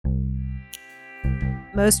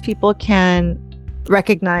Most people can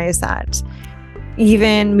recognize that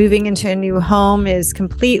even moving into a new home is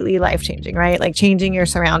completely life-changing, right? Like changing your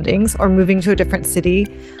surroundings or moving to a different city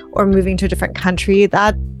or moving to a different country.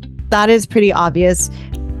 That is pretty obvious.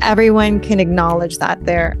 Everyone can acknowledge that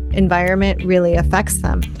their environment really affects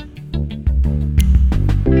them.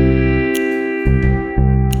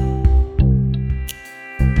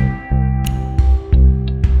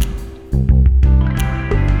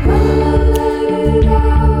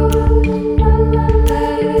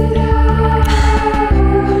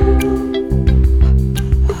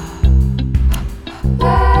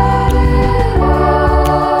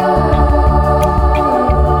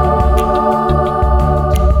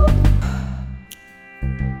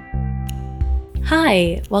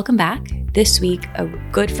 Hi, welcome back. This week, a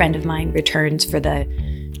good friend of mine returns for the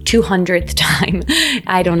 200th time.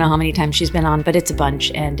 I don't know how many times she's been on, but it's a bunch.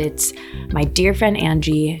 And it's my dear friend,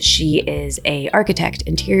 Anjie. She is an architect,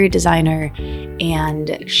 interior designer,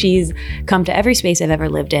 and she's come to every space I've ever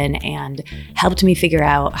lived in and helped me figure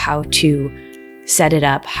out how to set it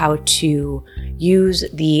up, how to use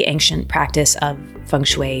the ancient practice of feng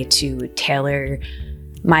shui to tailor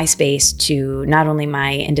my space to not only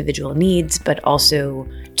my individual needs, but also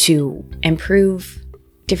to improve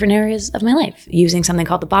different areas of my life using something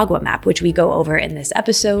called the Bagua map, which we go over in this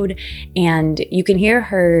episode. And you can hear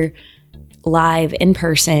her live in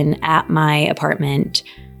person at my apartment,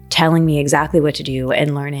 telling me exactly what to do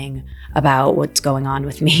and learning about what's going on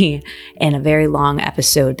with me in a very long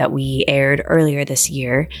episode that we aired earlier this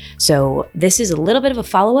year. So this is a little bit of a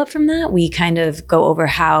follow-up from that. We kind of go over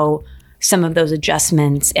how some of those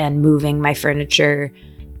adjustments and moving my furniture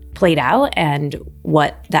played out and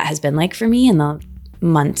what that has been like for me in the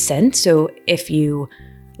months since. So if you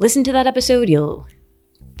listen to that episode, you'll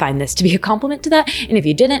find this to be a compliment to that. And if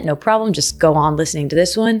you didn't, no problem, just go on listening to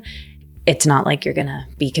this one. It's not like you're gonna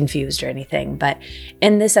be confused or anything. But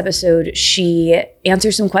in this episode, she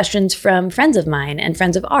answers some questions from friends of mine and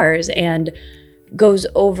friends of ours and goes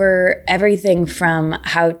over everything from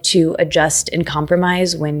how to adjust and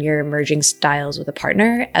compromise when you're merging styles with a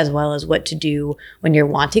partner, as well as what to do when you're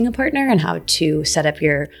wanting a partner and how to set up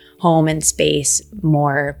your home and space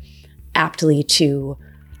more aptly to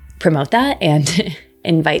promote that and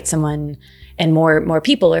invite someone and more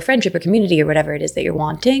people or friendship or community or whatever it is that you're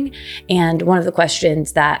wanting. And one of the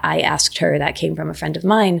questions that I asked her that came from a friend of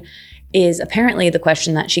mine is apparently the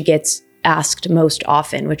question that she gets asked most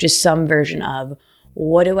often, which is some version of,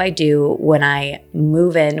 what do I do when I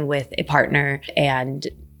move in with a partner? And,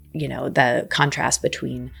 you know, the contrast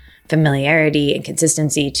between familiarity and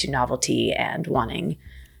consistency to novelty and wanting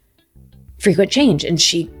frequent change. And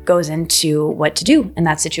she goes into what to do in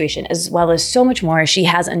that situation, as well as so much more. She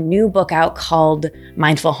has a new book out called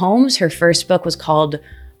Mindful Homes. Her first book was called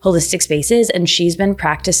Holistic Spaces, and she's been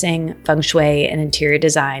practicing feng shui and interior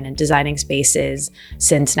design and designing spaces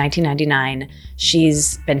since 1999.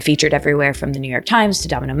 She's been featured everywhere from the New York Times to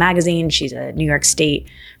Domino Magazine. She's a New York State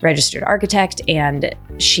registered architect, and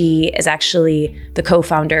she is actually the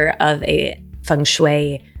co-founder of a feng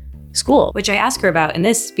shui school, which I ask her about in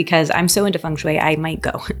this because I'm so into feng shui, I might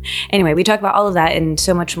go. Anyway, we talk about all of that and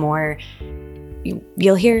so much more.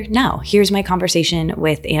 You'll hear now. Here's my conversation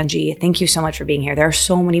with Anjie. Thank you so much for being here. There are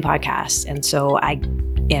so many podcasts, and so I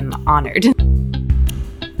am honored.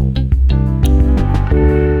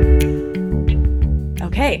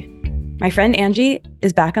 Okay. My friend Anjie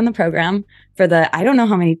is back on the program for I don't know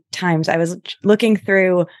how many times I was looking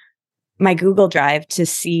through my Google Drive to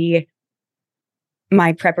see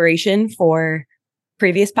my preparation for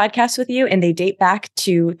previous podcasts with you, and they date back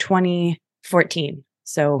to 2014.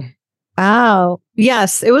 So Wow.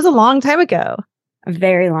 Yes, it was a long time ago. A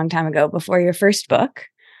very long time ago, before your first book,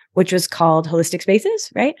 which was called Holistic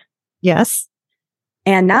Spaces, right? Yes.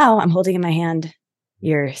 And now I'm holding in my hand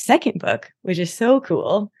your second book, which is so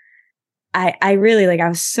cool. I really I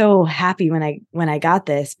was so happy when I got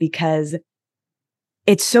this because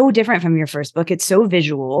it's so different from your first book. It's so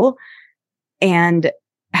visual and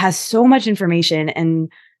has so much information and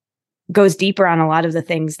goes deeper on a lot of the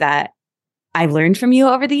things that I've learned from you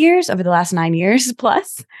over the years, over the last 9 years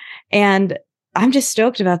plus. And I'm just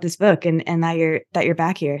stoked about this book and that you're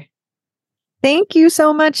back here. Thank you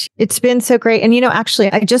so much. It's been so great. And, actually,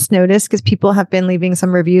 I just noticed because people have been leaving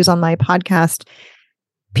some reviews on my podcast.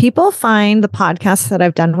 People find the podcasts that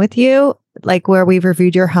I've done with you, like where we've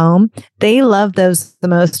reviewed your home, they love those the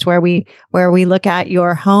most, where we look at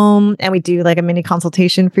your home and we do like a mini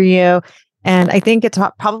consultation for you. And I think it's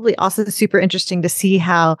probably also super interesting to see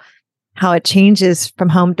how it changes from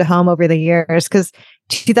home to home over the years. Because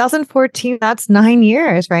 2014, that's 9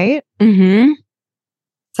 years, right? Mm-hmm.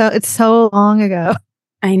 So it's so long ago.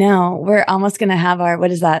 I know. We're almost going to have our,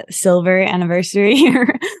 what is that, silver anniversary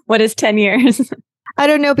here? What is 10 years? I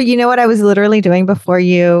don't know, but you know what I was literally doing before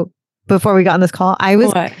we got on this call?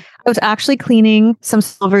 What? I was actually cleaning some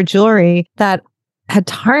silver jewelry that had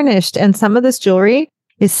tarnished, and some of this jewelry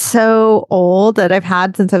is so old that I've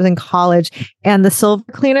had since I was in college, and the silver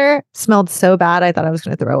cleaner smelled so bad I thought I was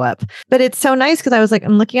going to throw up. But it's so nice because I was like,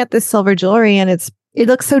 I'm looking at this silver jewelry and it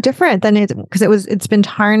looks so different than it's been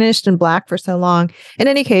tarnished and black for so long. In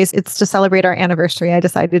any case, it's to celebrate our anniversary. I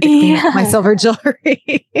decided to clean up my silver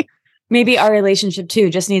jewelry. Maybe our relationship too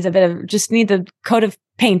just needs a coat of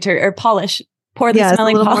paint or polish. Pour the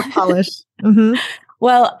smelling a little more polish. Mm-hmm.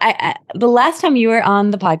 Well, the last time you were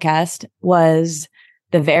on the podcast was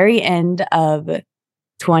the very end of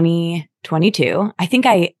 2022. I think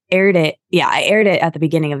I aired it. Yeah, I aired it at the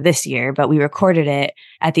beginning of this year, but we recorded it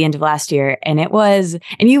at the end of last year. And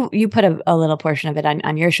you put a little portion of it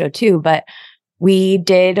on your show too, but we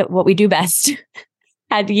did what we do best.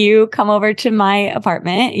 Had you come over to my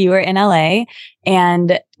apartment. You were in LA,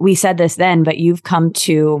 and we said this then, but you've come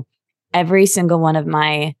to every single one of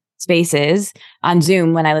my spaces on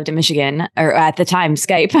Zoom when I lived in Michigan, or at the time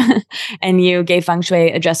Skype, and you gave feng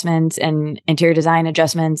shui adjustments and interior design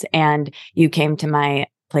adjustments, and you came to my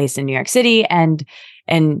place in New York City and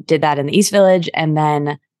did that in the East Village, and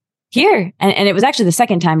then here. And it was actually the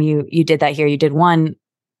second time you did that here. You did one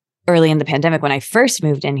early in the pandemic when I first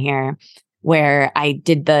moved in here, where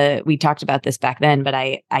we talked about this back then, but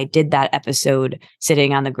I did that episode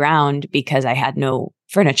sitting on the ground because I had no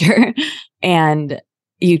furniture. And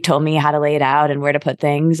you told me how to lay it out and where to put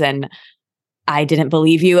things. And I didn't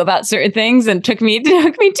believe you about certain things, and took me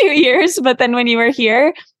 2 years. But then when you were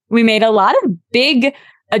here, we made a lot of big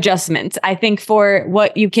adjustments, I think, for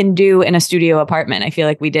what you can do in a studio apartment. I feel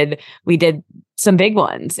like we did some big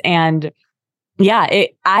ones. And yeah,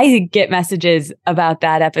 I get messages about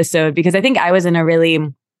that episode because I think I was in a really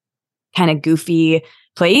kind of goofy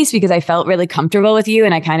place because I felt really comfortable with you.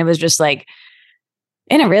 And I kind of was just like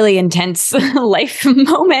in a really intense life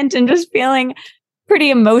moment and just feeling pretty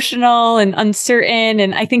emotional and uncertain.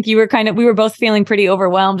 And I think we were both feeling pretty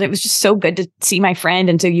overwhelmed. It was just so good to see my friend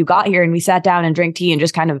until you got here, and we sat down and drank tea and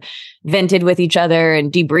just kind of vented with each other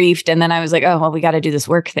and debriefed. And then I was like, oh, well, we got to do this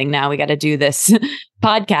work thing now. We got to do this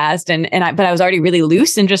podcast. But I was already really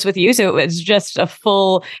loose and just with you. So it was just a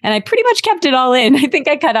full, and I pretty much kept it all in. I think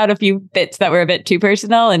I cut out a few bits that were a bit too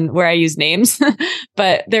personal and where I use names,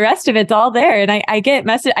 but the rest of it's all there. And I get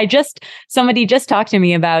message. Somebody just talked to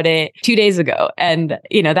me about it 2 days ago, and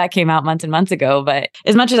that came out months and months ago. But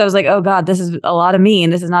as much as I was like, oh God, this is a lot of me,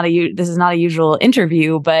 and this is not a usual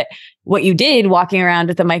interview, but what you did walking around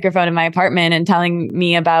with the microphone in my apartment and telling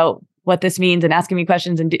me about what this means and asking me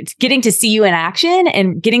questions and getting to see you in action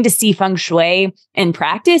and getting to see feng shui in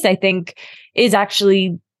practice, I think is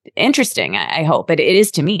actually interesting. I hope it is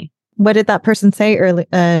to me. What did that person say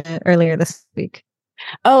earlier this week?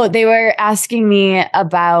 Oh, they were asking me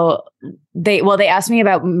about, they asked me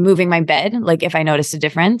about moving my bed, like if I noticed a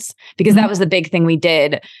difference, because that was the big thing we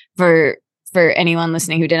did for anyone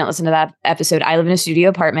listening who didn't listen to that episode. I live in a studio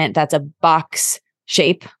apartment that's a box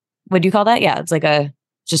shape. What do you call that? Yeah, it's like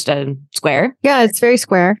just a square. Yeah, it's very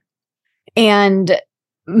square. And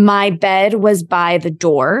my bed was by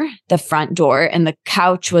the front door, and the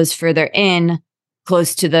couch was further in,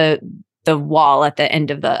 close to the wall at the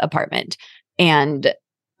end of the apartment. And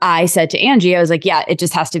I said to Anjie, I was like, yeah, it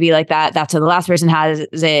just has to be like that. That's how the last person has it.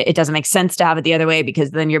 It doesn't make sense to have it the other way,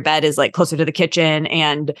 because then your bed is like closer to the kitchen,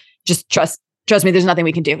 and just trust me, there's nothing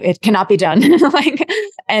we can do. It cannot be done.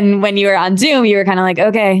 And when you were on Zoom, you were kind of like,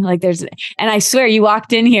 okay, and I swear you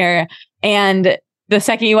walked in here, and the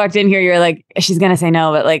second you walked in here, you're like, she's going to say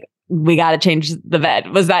no, but like, we got to change the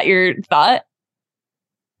bed. Was that your thought?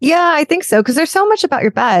 Yeah, I think so. Cause there's so much about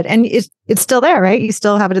your bed, and it's still there, right? You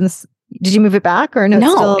still have it in this. Did you move it back or no?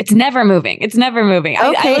 No, it's never moving. It's never moving.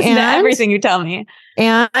 Okay, I listen to everything you tell me.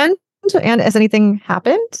 And has anything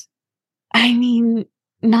happened? I mean,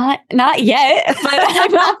 not yet, but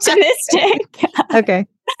I'm optimistic. Okay.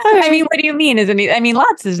 I mean, what do you mean?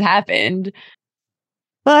 Lots has happened.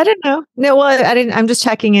 Well, I don't know. No, well, I didn't. I'm just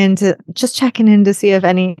checking in to see if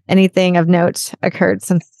anything of note occurred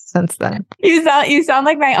since then. You sound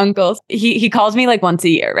like my uncle. He calls me like once a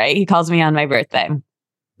year, right? He calls me on my birthday.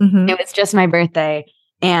 Mm-hmm. It was just my birthday.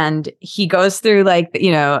 And he goes through like,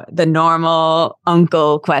 the normal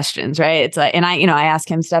uncle questions, right? It's like, and I ask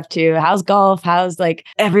him stuff too. How's golf? How's like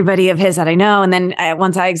everybody of his that I know? And then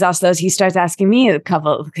once I exhaust those, he starts asking me a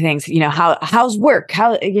couple of things, how's work?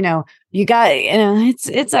 How, you got,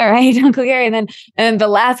 it's all right, Uncle Gary. And then the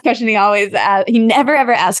last question he never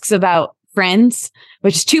ever asks about friends,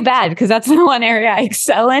 which is too bad because that's the one area I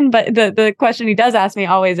excel in. But the question he does ask me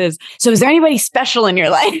always is, so is there anybody special in your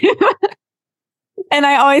life? And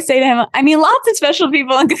I always say to him, I mean, lots of special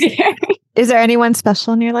people, Uncle Gary. Is there anyone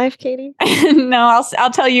special in your life, Katie? No,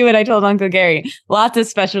 I'll tell you what I told Uncle Gary. Lots of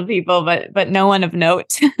special people, but no one of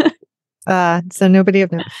note. So nobody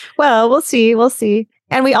of note. Well, we'll see. We'll see.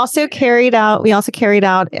 And we also carried out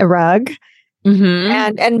a rug.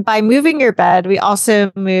 Mm-hmm. And by moving your bed, we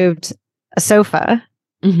also moved a sofa.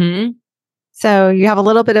 Mm-hmm. So you have a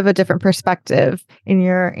little bit of a different perspective in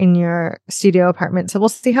your studio apartment. So we'll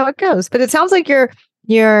see how it goes. But it sounds like you're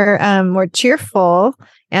more cheerful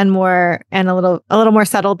and a little more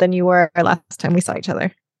settled than you were last time we saw each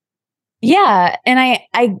other. Yeah, and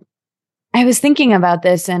I was thinking about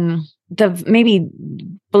this, and the maybe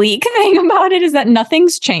bleak thing about it is that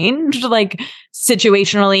nothing's changed, like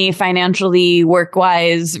situationally, financially,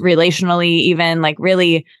 work-wise, relationally, even like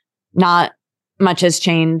really not much has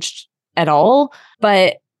changed at all.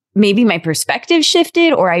 But maybe my perspective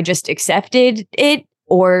shifted, or I just accepted it,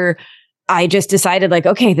 or I just decided like,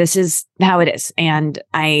 okay, this is how it is. And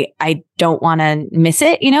I don't want to miss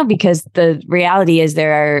it, because the reality is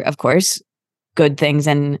there are, of course, good things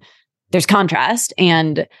and there's contrast.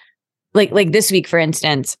 And like this week, for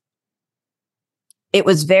instance, it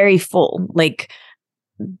was very full. Like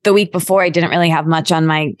the week before, I didn't really have much on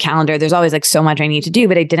my calendar. There's always like so much I need to do,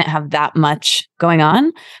 but I didn't have that much going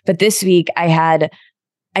on. But this week I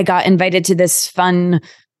got invited to this fun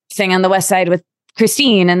thing on the West Side with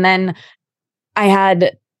Christine. And then I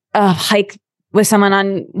had a hike with someone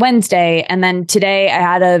on Wednesday. And then today I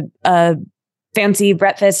had a fancy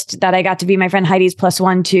breakfast that I got to be my friend Heidi's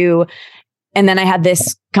 +1 to. And then I had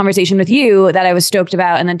this conversation with you that I was stoked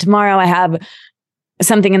about. And then tomorrow I have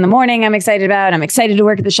something in the morning I'm excited about. I'm excited to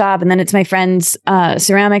work at the shop. And then it's my friend's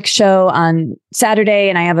ceramic show on Saturday.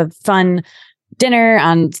 And I have a fun dinner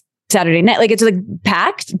on Saturday night. Like it's like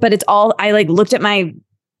packed, but it's all, I like looked at my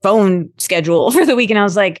phone schedule for the week and I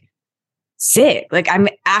was like, sick. Like I'm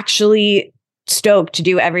actually stoked to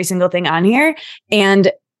do every single thing on here.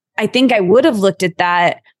 And I think I would have looked at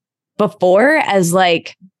that before as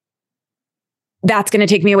like, that's going to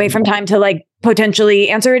take me away from time to like potentially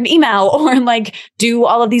answer an email or like do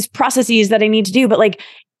all of these processes that I need to do. But like,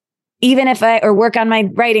 even if or work on my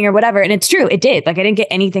writing or whatever, and it's true, it did. Like I didn't get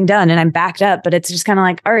anything done and I'm backed up, but it's just kind of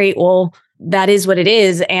like, all right, well, that is what it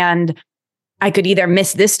is. And I could either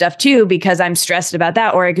miss this stuff too, because I'm stressed about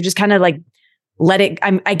that, or I could just kind of like let it,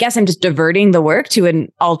 I guess I'm just diverting the work to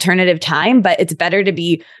an alternative time, but it's better to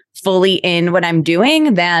be fully in what I'm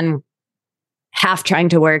doing than half trying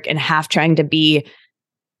to work and half trying to be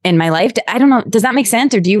in my life. I don't know. Does that make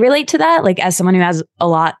sense? Or do you relate to that? Like as someone who has a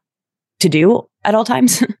lot to do at all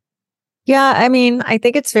times? Yeah. I mean, I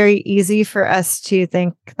think it's very easy for us to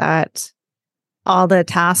think that all the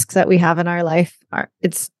tasks that we have in our life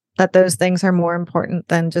that those things are more important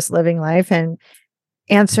than just living life, and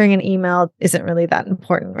answering an email isn't really that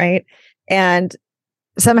important. Right. And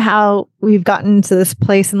somehow we've gotten to this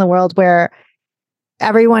place in the world where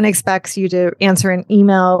everyone expects you to answer an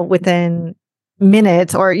email within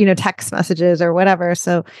minutes or, text messages or whatever.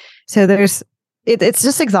 So there's, it's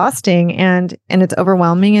just exhausting and it's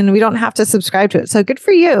overwhelming, and we don't have to subscribe to it. So good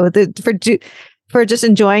for you for just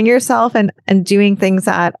enjoying yourself and doing things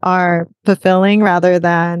that are fulfilling rather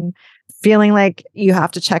than feeling like you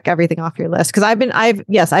have to check everything off your list. Cause I've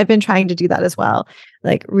been trying to do that as well.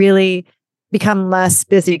 Like really become less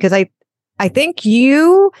busy. Cause I think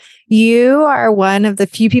you are one of the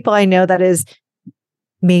few people I know that is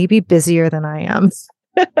maybe busier than I am.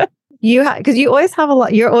 Because you always have a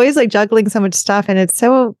lot. You're always like juggling so much stuff, and it's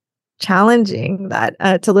so challenging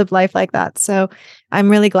that to live life like that. So I'm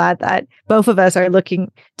really glad that both of us are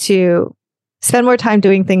looking to spend more time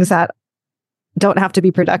doing things that don't have to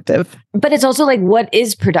be productive. But it's also like, what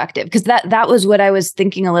is productive? Because that was what I was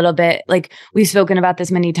thinking a little bit. Like we've spoken about this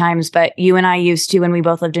many times, but you and I used to, when we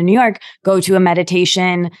both lived in New York, go to a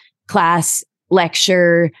meditation class,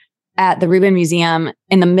 lecture at the Rubin Museum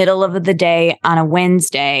in the middle of the day on a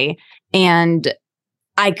Wednesday. And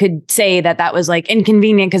I could say that was like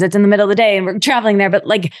inconvenient because it's in the middle of the day and we're traveling there. But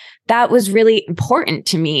like that was really important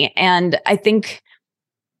to me. And I think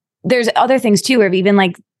there's other things too, where even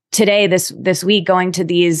like today, this week, going to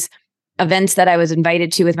these events that I was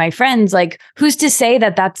invited to with my friends, like who's to say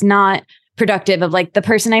that that's not productive of like the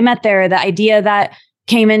person I met there, the idea that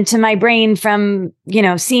came into my brain from,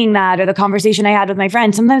 seeing that or the conversation I had with my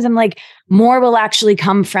friend. Sometimes I'm like, more will actually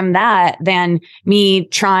come from that than me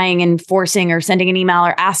trying and forcing or sending an email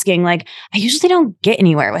or asking. Like, I usually don't get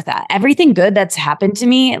anywhere with that. Everything good that's happened to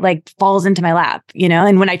me like falls into my lap,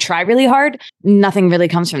 and when I try really hard, nothing really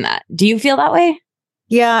comes from that. Do you feel that way?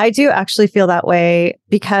 Yeah, I do actually feel that way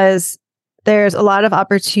because there's a lot of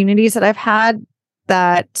opportunities that I've had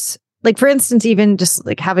that, like, for instance, even just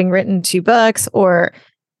like having written 2 books or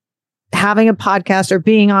having a podcast or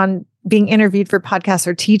being interviewed for podcasts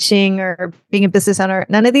or teaching or being a business owner.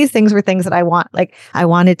 None of these things were things that I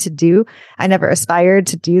wanted to do. I never aspired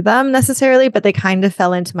to do them necessarily, but they kind of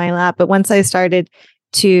fell into my lap. But once I started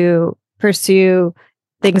to pursue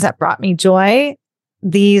things that brought me joy,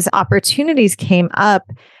 these opportunities came up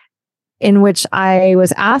in which I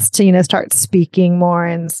was asked to, start speaking more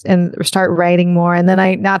and start writing more. And then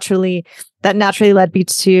that naturally led me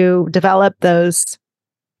to develop those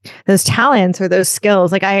talents or those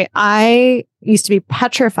skills. Like I used to be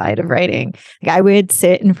petrified of writing. Like I would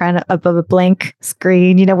sit in front of a blank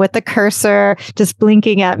screen, with the cursor just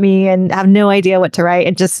blinking at me and have no idea what to write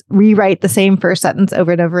and just rewrite the same first sentence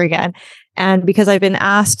over and over again. And because I've been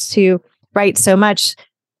asked to write so much,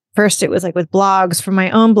 first it was like with blogs from my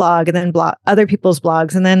own blog and then other people's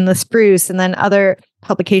blogs and then the Spruce and then other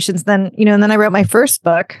publications. Then, and then I wrote my first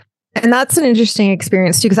book. And that's an interesting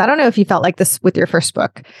experience too, because I don't know if you felt like this with your first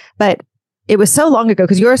book, but it was so long ago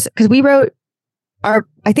because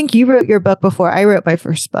I think you wrote your book before I wrote my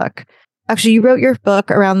first book. Actually, you wrote your book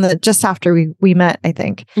around just after we met, I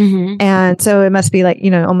think. Mm-hmm. And so it must be like,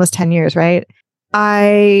 almost 10 years, right?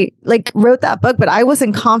 I wrote that book, but I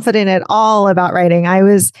wasn't confident at all about writing.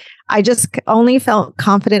 I just only felt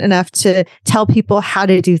confident enough to tell people how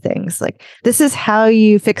to do things. Like, this is how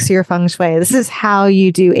you fix your feng shui. This is how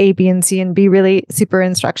you do A, B, and C, and be really super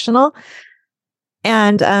instructional.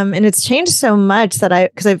 And it's changed so much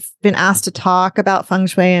because I've been asked to talk about feng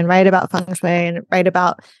shui and write about feng shui and write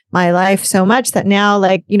about my life so much that now,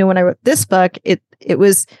 when I wrote this book, it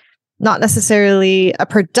was not necessarily a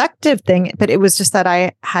productive thing, but it was just that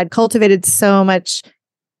I had cultivated so much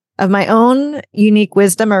of my own unique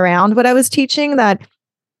wisdom around what I was teaching that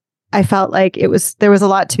I felt like there was a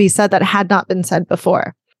lot to be said that had not been said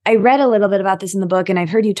before. I read a little bit about this in the book, and I've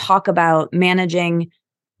heard you talk about managing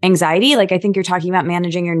anxiety. Like, I think you're talking about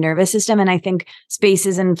managing your nervous system. And I think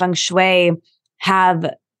spaces in feng shui have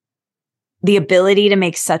the ability to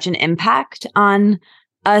make such an impact on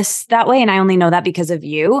us that way. And I only know that because of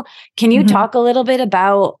you. Can you talk a little bit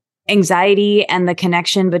about anxiety and the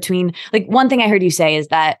connection between, like, one thing I heard you say is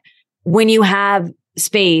that when you have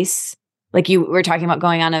space, like you were talking about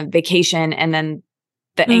going on a vacation and then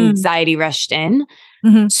the anxiety rushed in.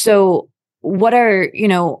 Mm-hmm. So what are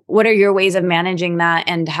your ways of managing that,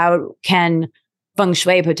 and how can feng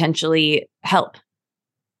shui potentially help?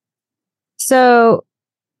 So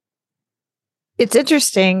it's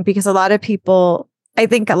interesting because I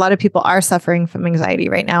think a lot of people are suffering from anxiety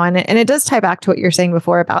right now. And it does tie back to what you're saying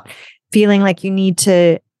before about feeling like you need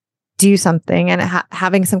to do something and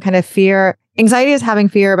having some kind of fear. Anxiety is having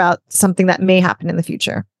fear about something that may happen in the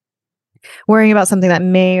future, worrying about something that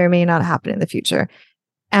may or may not happen in the future.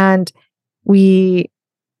 And we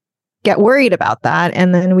get worried about that.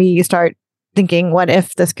 And then we start thinking, what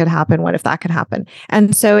if this could happen? What if that could happen?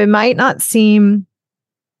 And so it might not seem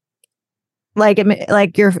like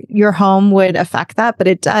your home would affect that, but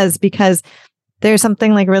it does, because there's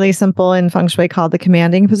something like really simple in feng shui called the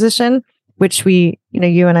commanding position, which you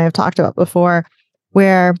and I have talked about before,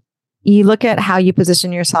 where you look at how you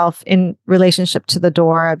position yourself in relationship to the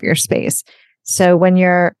door of your space. So when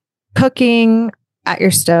you're cooking at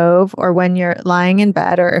your stove, or when you're lying in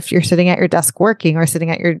bed, or if you're sitting at your desk working, or sitting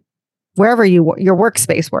at your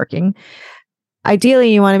workspace working,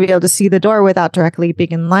 ideally you want to be able to see the door without directly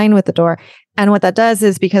being in line with the door. And what that does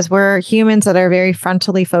is, because we're humans that are very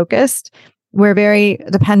frontally focused, we're very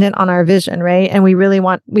dependent on our vision, right? And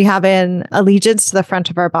we have an allegiance to the front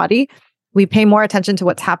of our body. We pay more attention to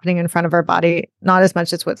what's happening in front of our body, not as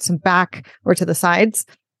much as what's back or to the sides.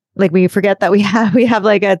 Like, we forget that we have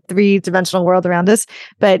like a 3-dimensional world around us.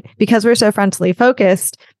 But because we're so frontally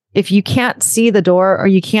focused, if you can't see the door, or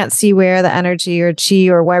you can't see where the energy or chi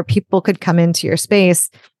or where people could come into your space,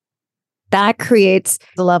 that creates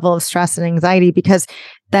the level of stress and anxiety, because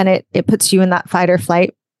then it puts you in that fight or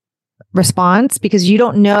flight response, because you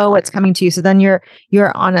don't know what's coming to you. So then you're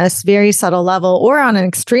on a very subtle level, or on an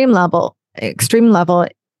extreme level,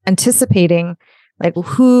 anticipating like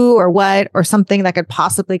who or what or something that could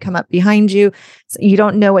possibly come up behind you. So you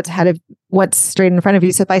don't know what's straight in front of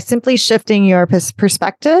you. So by simply shifting your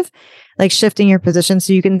perspective, like shifting your position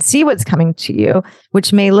so you can see what's coming to you,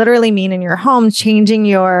 which may literally mean in your home, changing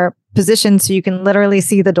your position so you can literally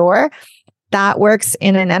see the door. That works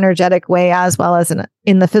in an energetic way as well as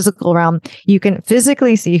in the physical realm. You can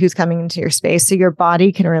physically see who's coming into your space so your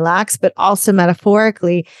body can relax, but also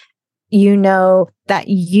metaphorically, you know that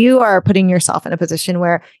you are putting yourself in a position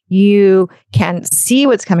where you can see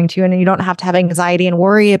what's coming to you and you don't have to have anxiety and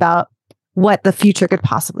worry about what the future could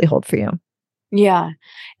possibly hold for you. Yeah.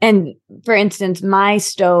 And for instance, my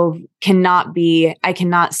stove I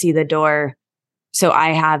cannot see the door. So I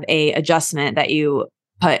have a adjustment that you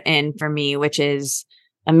put in for me, which is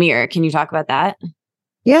a mirror. Can you talk about that?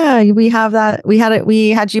 Yeah, we have that. We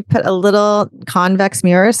had you put a little convex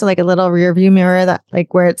mirror. So like a little rear view mirror that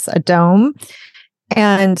like where it's a dome.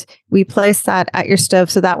 And we place that at your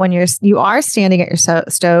stove so that when you are standing at your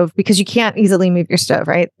stove, because you can't easily move your stove,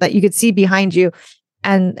 right? That you could see behind you.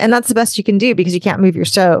 And that's the best you can do because you can't move your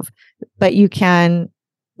stove, but you can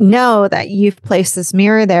know that you've placed this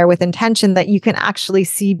mirror there with intention that you can actually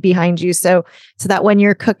see behind you. So that when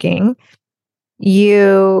you're cooking,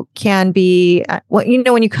 you can be,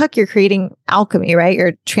 when you cook, you're creating alchemy, right?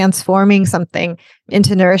 You're transforming something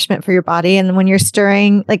into nourishment for your body. And when you're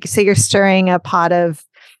stirring, like say you're stirring a pot of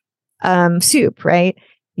soup, right?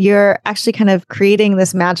 You're actually kind of creating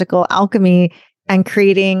this magical alchemy and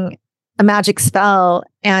creating a magic spell.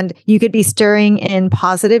 And you could be stirring in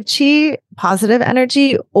positive chi, positive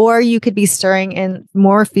energy, or you could be stirring in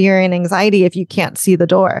more fear and anxiety if you can't see the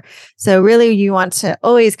door. So really you want to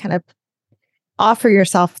always kind of offer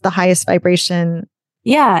yourself the highest vibration.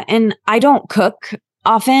 Yeah. And I don't cook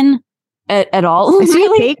often at all. I see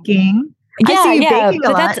you baking. Baking a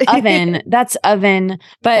lot. That's oven.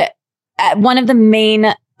 But one of the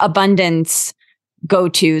main abundance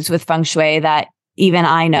go-tos with feng shui that even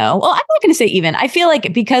I know, well, I'm not going to say even, I feel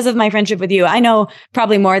like because of my friendship with you, I know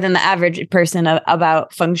probably more than the average person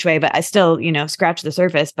about feng shui, but I still, scratch the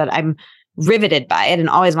surface, but I'm riveted by it and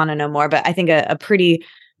always want to know more. But I think a pretty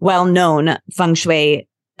well-known feng shui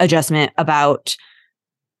adjustment about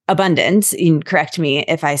abundance, you can correct me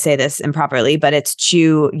if I say this improperly, but it's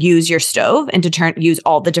to use your stove and to use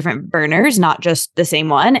all the different burners, not just the same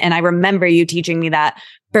one. And I remember you teaching me that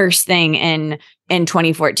first thing in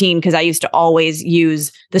 2014, because I used to always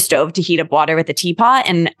use the stove to heat up water with a teapot,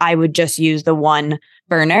 and I would just use the one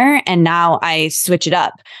burner. And now I switch it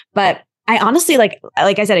up. But I honestly, like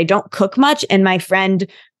I said, I don't cook much. And my friend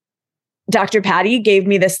Dr. Patty gave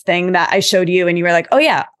me this thing that I showed you and you were like, oh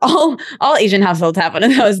yeah, all Asian households have one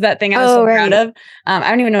of those, that thing I was proud of. I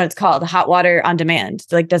don't even know what it's called. Hot water on demand.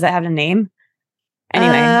 Like, does that have a name?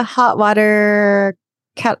 Anyway. Hot water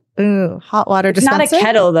dispenser. It's not a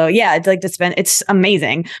kettle though. Yeah. It's like it's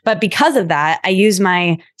amazing. But because of that, I use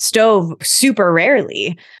my stove super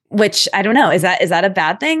rarely, which I don't know. Is that a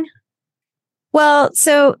bad thing? Well,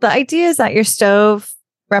 so the idea is that your stove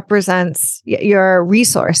represents your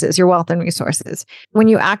resources, your wealth and resources. When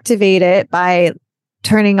you activate it by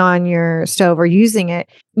turning on your stove or using it,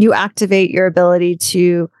 you activate your ability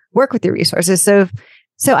to work with your resources. So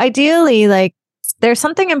ideally, like there's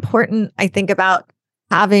something important, I think, about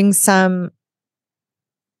having some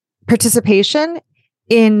participation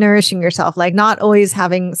in nourishing yourself, like not always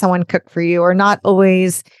having someone cook for you or not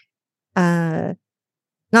always eating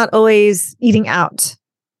out.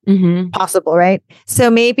 Mm-hmm. Possible, right? So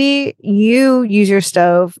maybe you use your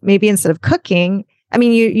stove, maybe instead of cooking. I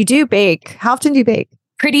mean, you do bake. How often do you bake?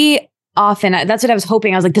 Pretty often. That's what I was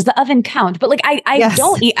hoping. I was like, does the oven count? But like, I Yes.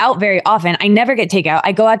 don't eat out very often. I never get takeout.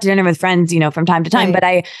 I go out to dinner with friends, from time to time, Right.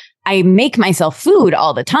 but I make myself food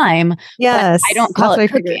all the time. Yes. I don't call it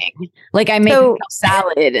cooking. Like I make myself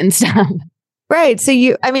salad and stuff. Right. So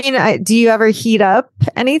do you ever heat up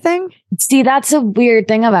anything? See, that's a weird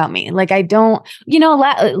thing about me. Like I don't,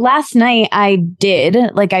 last night I did,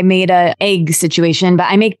 like I made a egg situation, but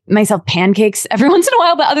I make myself pancakes every once in a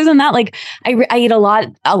while. But other than that, like I eat a lot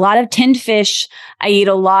of tinned fish. I eat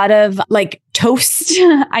a lot of like toast.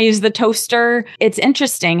 I use the toaster. It's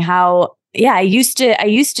interesting how, yeah, I used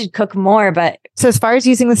to cook more, but. So as far as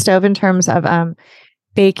using the stove in terms of,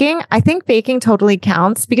 baking, I think baking totally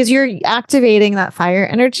counts because you're activating that fire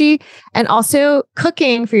energy, and also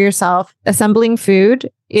cooking for yourself, assembling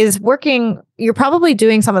food is working. You're probably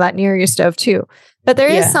doing some of that near your stove too, but there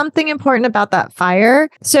is something important about that fire.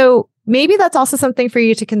 So maybe that's also something for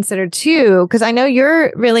you to consider too, because I know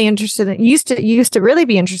you're really interested in, you used to really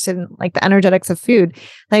be interested in like the energetics of food.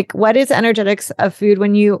 Like what is energetics of food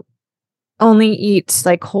when you only eat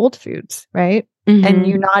like cold foods, right? and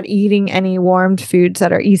you're not eating any warmed foods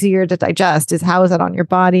that are easier to digest, is how is that on your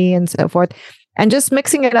body and so forth. And just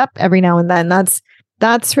mixing it up every now and then,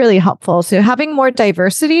 that's really helpful. So having more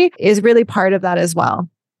diversity is really part of that as well.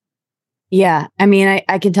 Yeah. I mean,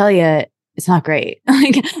 I can tell you it's not great.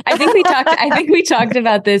 Like I think we talked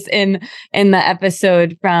about this in the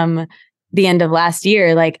episode from the end of last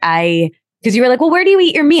year. Like because you were like, well, where do you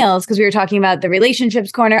eat your meals? Because we were talking about the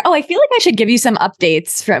relationships corner. Oh, I feel like I should give you some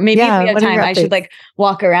updates from maybe if we have time, I should like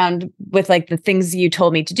walk around with like the things you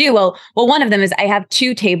told me to do. Well, one of them is I have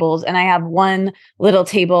 2 tables and I have one little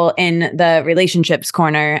table in the relationships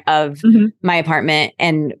corner of my apartment.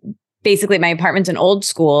 And basically my apartment's an old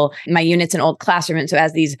school, my unit's an old classroom. And so it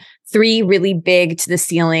has these 3 really big to the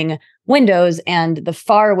ceiling windows, and the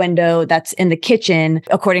far window that's in the kitchen,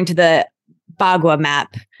 according to the Bagua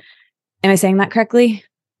map, am I saying that correctly?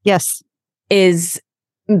 Yes. Is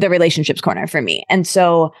the relationships corner for me. And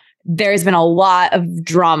so there's been a lot of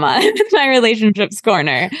drama in my relationships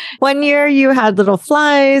corner. One year you had little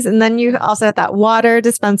flies, and then you also had that water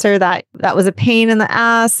dispenser that was a pain in the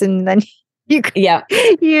ass. And then but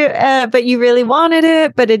you really wanted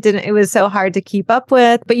it, but it didn't. It was so hard to keep up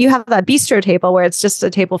with. But you have that bistro table where it's just a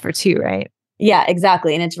table for 2, right? Yeah,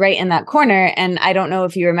 exactly. And it's right in that corner. And I don't know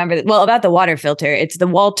if you remember about the water filter. It's the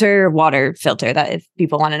Walter water filter, that if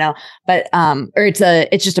people want to know, but or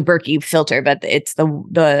it's just a Berkey filter, but it's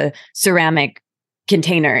the ceramic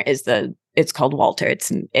container it's called Walter.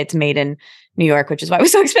 It's made in New York, which is why it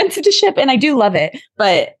was so expensive to ship. And I do love it,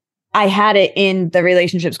 but I had it in the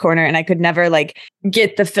relationships corner and I could never like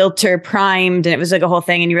get the filter primed, and it was like a whole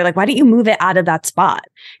thing. And you were like, why don't you move it out of that spot?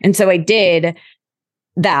 And so I did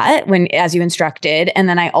that as you instructed. And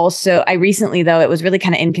then I recently, though, it was really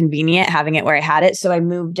kind of inconvenient having it where I had it. So I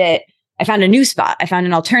moved it. I found a new spot. I found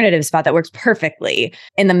an alternative spot that works perfectly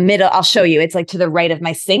in the middle. I'll show you. It's like to the right of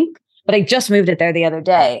my sink, but I just moved it there the other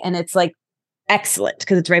day. And it's like excellent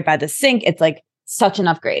because it's right by the sink. It's like such an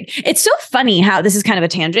upgrade. It's so funny how this is kind of a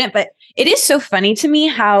tangent, but it is so funny to me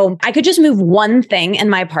how I could just move one thing in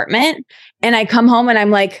my apartment and I come home and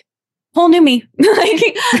I'm like, whole new me.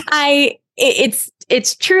 Like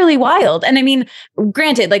it's truly wild. And I mean,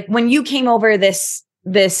 granted, like when you came over this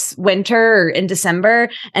winter or in December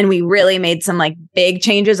and we really made some like big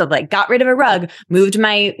changes of like got rid of a rug, moved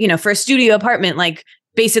my, for a studio apartment, like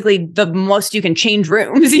basically the most you can change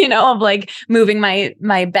rooms, of like moving my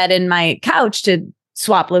bed and my couch to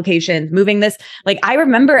swap locations, moving this. Like, I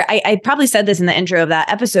remember I probably said this in the intro of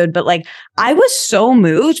that episode, but like, I was so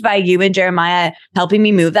moved by you and Jeremiah helping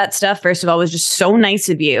me move that stuff. First of all, it was just so nice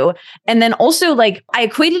of you. And then also like, I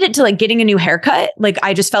equated it to like getting a new haircut. Like,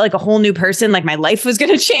 I just felt like a whole new person, like my life was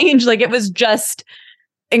going to change. Like, it was just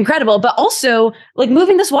incredible. But also like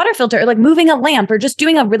moving this water filter or like moving a lamp or just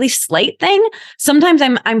doing a really slight thing. Sometimes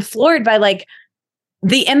I'm floored by like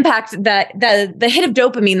the impact that the hit of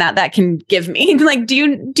dopamine that can give me. Like, do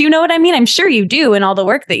you know what I mean? I'm sure you do in all the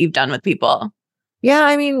work that you've done with people. Yeah.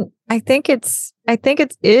 I mean, I think it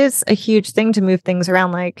is a huge thing to move things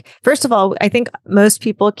around. Like, first of all, I think most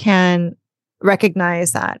people can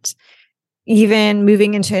recognize that even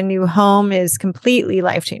moving into a new home is completely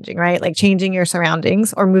life-changing, right? Like changing your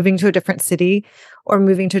surroundings or moving to a different city or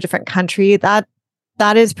moving to a different country. That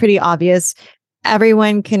is pretty obvious.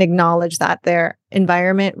 Everyone can acknowledge that their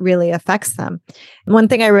environment really affects them. One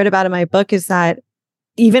thing I wrote about in my book is that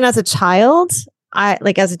even as a child,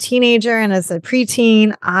 as a teenager and as a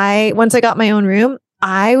preteen, once I got my own room,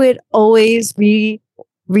 I would always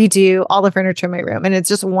redo all the furniture in my room. And it's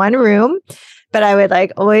just one room, but I would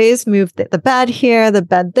like always move the bed here, the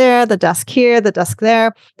bed there, the desk here, the desk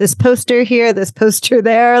there, this poster here, this poster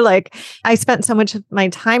there. Like, I spent so much of my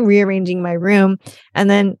time rearranging my room. And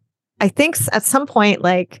then I think at some point,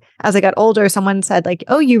 like as I got older, someone said like,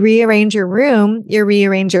 oh, you rearrange your room, you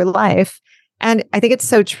rearrange your life. And I think it's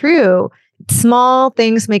so true. Small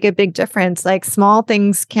things make a big difference. Like small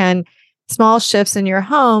shifts in your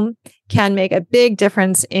home can make a big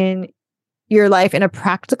difference in your life in a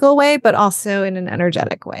practical way, but also in an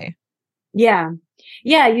energetic way. Yeah.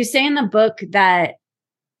 Yeah. You say in the book that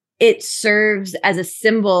it serves as a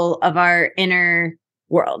symbol of our inner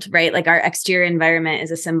world, right? Like our exterior environment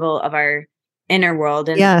is a symbol of our inner world.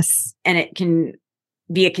 And, yes. And it can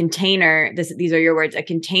be a container. These are your words, a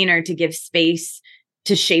container to give space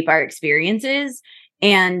to shape our experiences.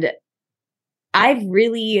 And I've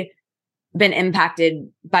really been impacted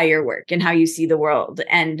by your work and how you see the world,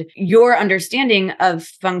 and your understanding of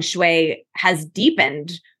feng shui has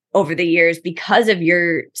deepened over the years because of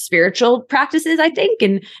your spiritual practices, I think.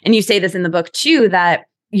 And you say this in the book too, that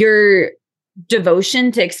your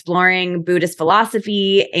devotion to exploring Buddhist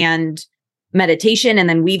philosophy and meditation and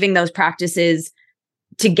then weaving those practices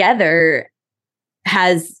together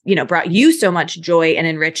has, brought you so much joy and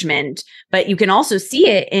enrichment, but you can also see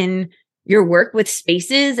it in your work with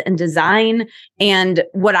spaces and design. And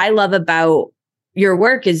what I love about your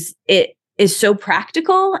work is it is so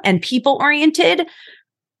practical and people oriented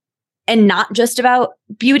and not just about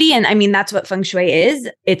beauty. And I mean, that's what feng shui is.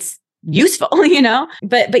 It's useful,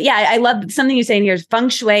 but yeah, I love something you say in here is feng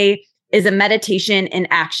shui is a meditation in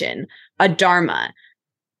action, a dharma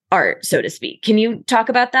art, so to speak. Can you talk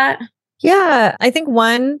about that? Yeah, I think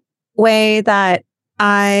one way that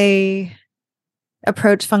I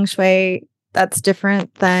approach feng shui that's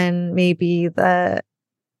different than maybe the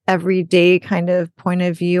everyday kind of point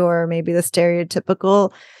of view or maybe the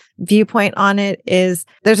stereotypical viewpoint on it is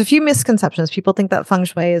there's a few misconceptions. People think that feng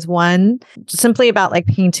shui is one simply about like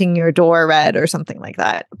painting your door red or something like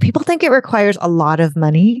that. People think it requires a lot of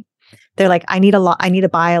money. They're like, I need to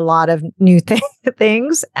buy a lot of new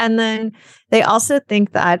things. And then they also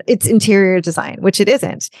think that it's interior design, which it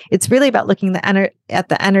isn't. It's really about looking at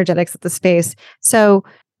the energetics of the space. So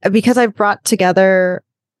because I've brought together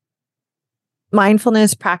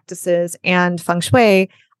mindfulness practices and feng shui,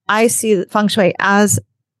 I see feng shui as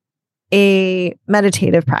a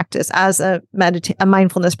meditative practice, as a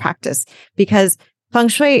mindfulness practice, because feng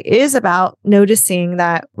shui is about noticing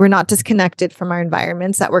that we're not disconnected from our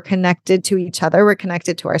environments, that we're connected to each other, we're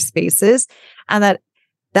connected to our spaces, and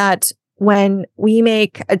that when we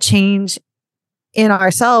make a change in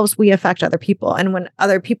ourselves, we affect other people. And when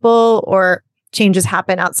other people or changes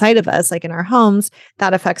happen outside of us, like in our homes,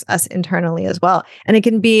 that affects us internally as well. And it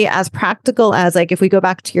can be as practical as like, if we go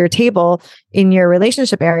back to your table in your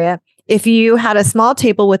relationship area, if you had a small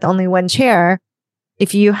table with only one chair,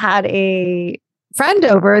 if you had a friend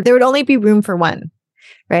over, there would only be room for one,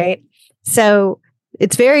 right? So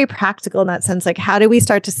it's very practical in that sense. Like, how do we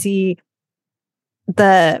start to see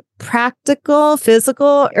the practical,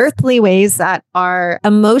 physical, earthly ways that our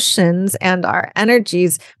emotions and our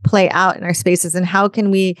energies play out in our spaces, and how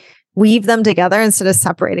can we weave them together instead of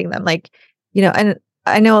separating them? Like, and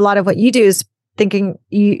I know a lot of what you do is thinking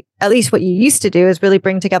at least what you used to do is really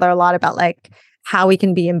bring together a lot about like how we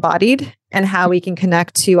can be embodied and how we can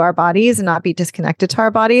connect to our bodies and not be disconnected to our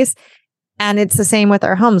bodies. And it's the same with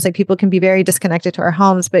our homes. Like, people can be very disconnected to our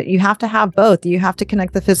homes, but you have to have both. You have to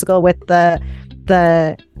connect the physical with the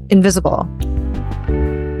invisible.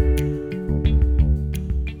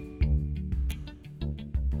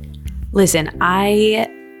 Listen,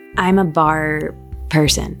 I'm a bar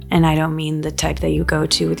person, and I don't mean the type that you go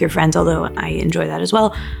to with your friends, although I enjoy that as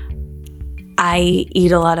well. I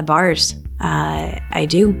eat a lot of bars. I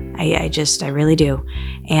do. I really do.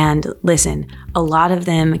 And listen, a lot of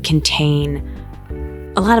them contain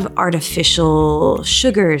a lot of artificial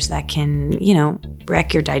sugars that can,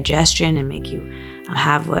 wreck your digestion and make you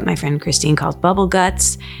have what my friend Christine calls bubble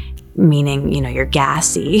guts, meaning, you're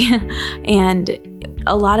gassy. And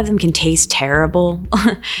a lot of them can taste terrible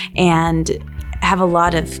and have a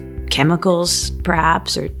lot of chemicals,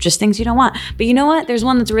 perhaps, or just things you don't want. But you know what? There's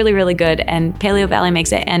one that's really, really good, and Paleo Valley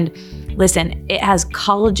makes it. And listen, it has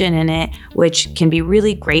collagen in it, which can be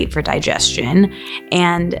really great for digestion,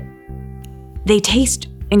 and they taste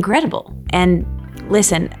incredible. And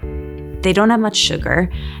listen, they don't have much sugar.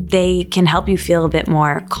 They can help you feel a bit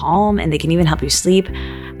more calm, and they can even help you sleep.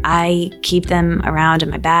 I keep them around in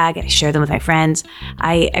my bag. I share them with my friends.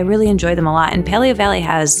 I really enjoy them a lot. And Paleo Valley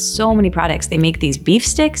has so many products. They make these beef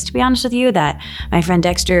sticks, to be honest with you, that my friend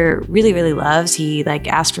Dexter really, really loves. He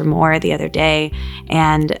asked for more the other day,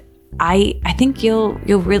 and I think you'll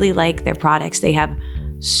really like their products. They have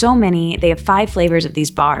so many. They have 5 flavors of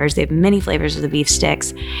these bars. They have many flavors of the beef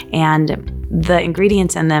sticks, and the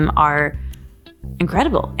ingredients in them are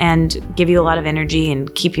incredible and give you a lot of energy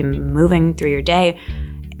and keep you moving through your day.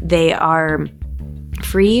 They are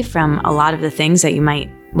free from a lot of the things that you might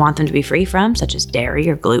want them to be free from, such as dairy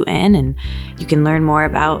or gluten. And you can learn more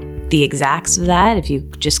about the exacts of that if you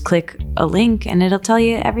just click a link, and it'll tell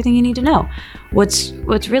you everything you need to know. What's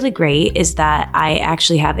really great is that I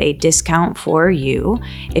actually have a discount for you.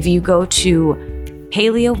 If you go to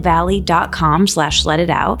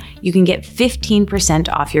paleovalley.com/letitout, you can get 15%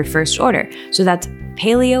 off your first order. So that's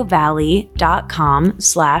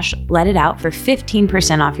paleovalley.com/letitout for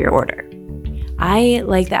 15% off your order. I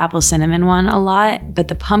like the apple cinnamon one a lot, but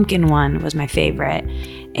the pumpkin one was my favorite.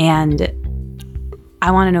 And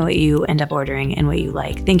I want to know what you end up ordering and what you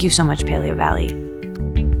like. Thank you so much, Paleo Valley.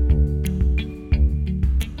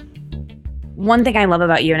 One thing I love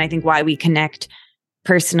about you, and I think why we connect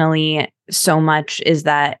personally so much, is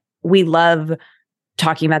that we love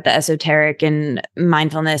talking about the esoteric and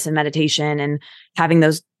mindfulness and meditation and having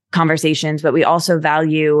those conversations, but we also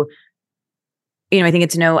value, I think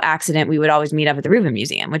it's no accident we would always meet up at the Reuben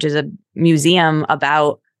Museum, which is a museum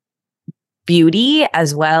about beauty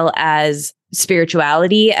as well as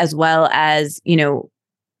spirituality, as well as,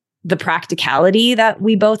 the practicality that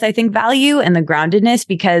we both, I think, value, and the groundedness,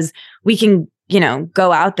 because we can,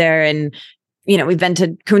 go out there and, we've been to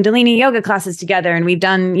Kundalini yoga classes together, and we've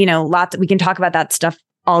done, lots. We can talk about that stuff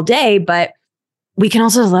all day, but we can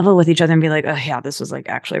also level with each other and be like, oh yeah, this was like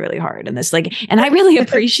actually really hard. And this and I really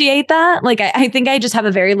appreciate that. Like, I think I just have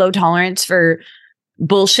a very low tolerance for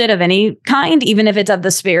bullshit of any kind, even if it's of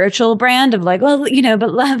the spiritual brand of like, well,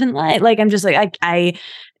 but love and light. Like, I'm just like, I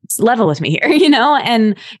level with me here,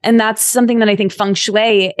 and that's something that I think feng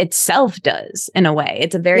shui itself does in a way.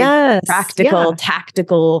 It's a very practical,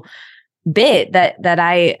 tactical bit that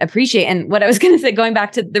I appreciate. And what I was going to say, going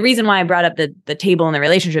back to the reason why I brought up the table in the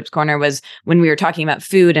relationships corner, was when we were talking about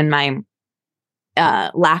food and my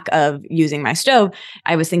lack of using my stove,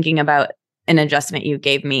 I was thinking about an adjustment you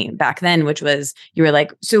gave me back then, which was, you were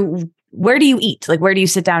like, so where do you eat? Like, where do you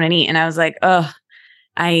sit down and eat? And I was like, oh,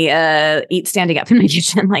 I eat standing up in my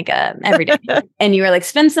kitchen like every day. And you were like,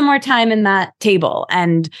 spend some more time in that table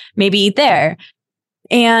and maybe eat there.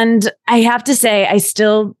 And I have to say, I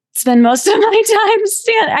still spend most of my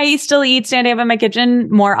time I still eat standing up in my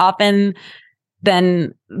kitchen more often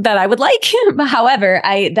than that I would like. However,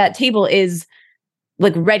 that table is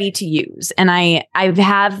like ready to use. And I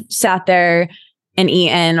have sat there and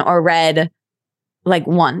eaten or read like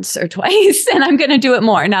once or twice, and I'm going to do it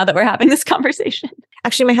more now that we're having this conversation.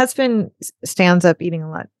 Actually, my husband stands up eating a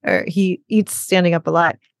lot, or he eats standing up a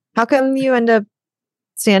lot. How come you end up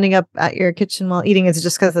standing up at your kitchen while eating? Is it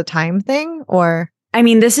just because of the time thing, or? I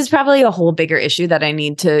mean, this is probably a whole bigger issue that I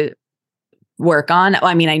need to work on.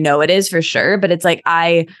 I mean, I know it is for sure, but it's like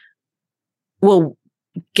I will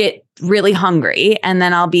get really hungry and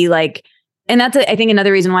then I'll be like, and that's, I think,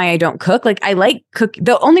 another reason why I don't cook. Like, I like cook.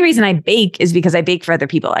 The only reason I bake is because I bake for other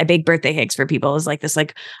people. I bake birthday cakes for people. Is like this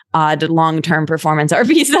like odd long-term performance art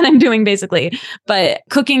piece that I'm doing basically. But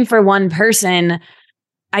cooking for one person,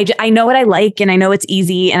 I know what I like, and I know it's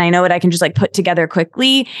easy, and I know what I can just like put together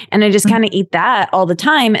quickly. And I just kind of eat that all the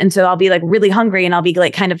time. And so I'll be like really hungry, and I'll be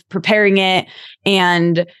like kind of preparing it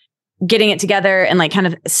and getting it together and like kind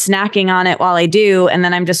of snacking on it while I do. And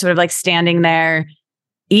then I'm just sort of like standing there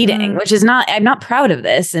eating, which is I'm not proud of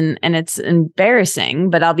this, and it's embarrassing,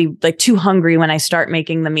 but I'll be like too hungry when I start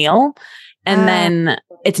making the meal. And then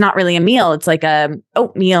it's not really a meal. It's like a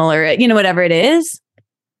oatmeal or, whatever it is.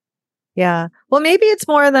 Yeah. Well, maybe it's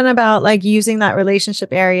more than about like using that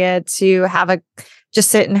relationship area to just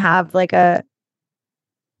sit and have like a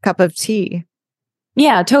cup of tea.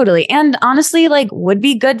 Yeah, totally. And honestly, like, would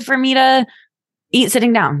be good for me to eat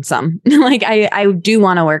sitting down some. Like, I do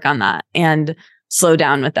want to work on that and slow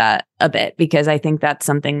down with that a bit, because I think that's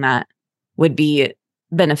something that would be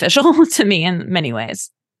beneficial to me in many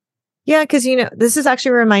ways. Yeah, because, this is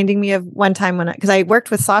actually reminding me of one time because I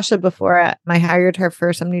worked with Sasha before. I hired her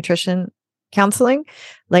for some nutrition counseling,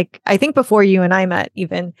 like I think before you and I met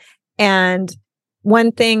even. And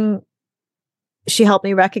one thing she helped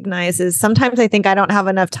me recognize is sometimes I think I don't have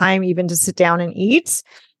enough time even to sit down and eat,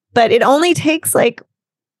 but it only takes like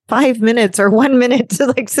 5 minutes or 1 minute to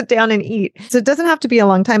like sit down and eat. So it doesn't have to be a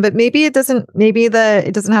long time, but maybe it doesn't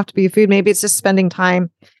have to be food. Maybe it's just spending time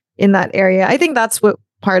in that area. I think that's what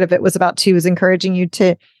part of it was about too, is encouraging you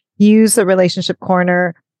to use the relationship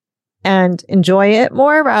corner and enjoy it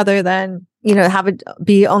more rather than, have it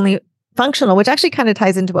be only functional, which actually kind of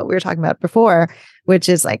ties into what we were talking about before, which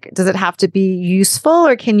is like, does it have to be useful,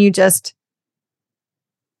 or can you just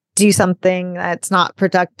do something that's not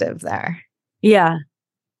productive there? Yeah.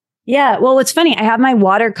 Yeah. Well, what's funny, I have my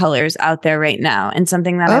watercolors out there right now, and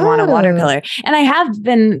something that I want to watercolor.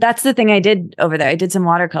 And that's the thing I did over there. I did some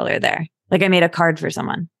watercolor there. Like, I made a card for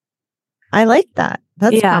someone. I like that.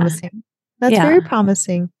 That's promising. That's very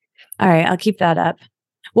promising. All right. I'll keep that up.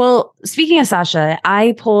 Well, speaking of Sasha,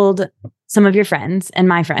 I pulled some of your friends and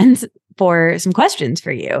my friends for some questions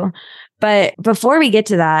for you. But before we get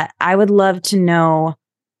to that, I would love to know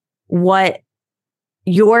what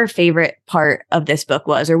your favorite part of this book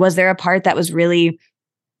was, or was there a part that was really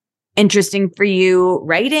interesting for you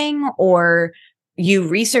writing, or you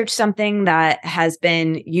researched something that has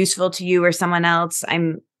been useful to you or someone else?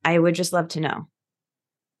 I would just love to know.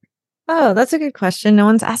 Oh, that's a good question. No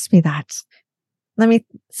one's asked me that.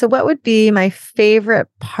 So what would be my favorite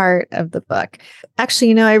part of the book?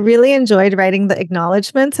 Actually, I really enjoyed writing the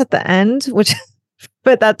acknowledgments at the end,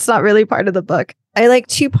 but that's not really part of the book. I like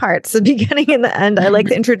two parts, the beginning and the end. I like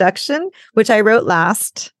the introduction, which I wrote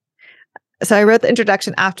last. So I wrote the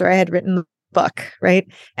introduction after I had written book, right?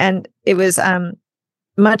 And it was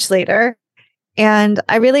much later. And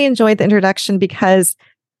I really enjoyed the introduction because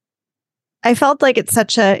I felt like it's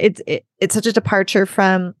such a departure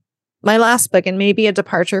from my last book, and maybe a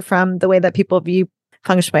departure from the way that people view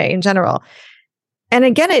feng shui in general. And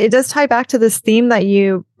again, it does tie back to this theme that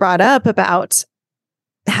you brought up about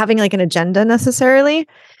having like an agenda necessarily.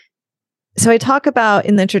 So I talk about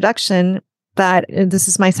in the introduction that this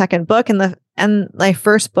is my second book, and my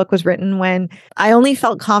first book was written when I only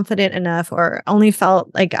felt confident enough, or only felt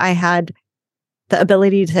like I had the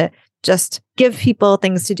ability to just give people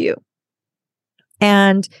things to do.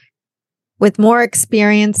 And with more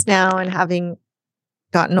experience now, and having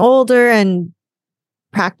gotten older and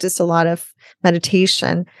practiced a lot of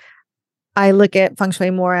meditation, I look at feng shui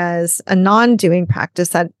more as a non-doing practice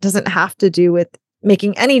that doesn't have to do with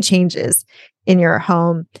making any changes in your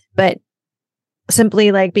home, but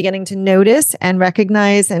simply like beginning to notice and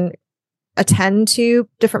recognize and attend to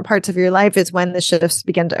different parts of your life is when the shifts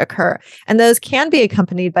begin to occur. And those can be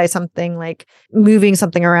accompanied by something like moving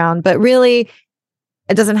something around, but really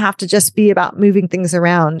it doesn't have to just be about moving things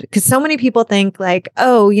around, because so many people think like,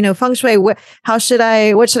 oh, feng shui, what should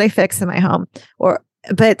I fix in my home?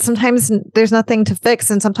 But sometimes there's nothing to fix.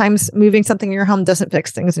 And sometimes moving something in your home doesn't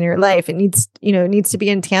fix things in your life. It needs to be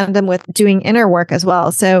in tandem with doing inner work as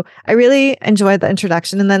well. So I really enjoyed the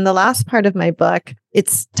introduction. And then the last part of my book,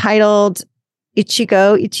 it's titled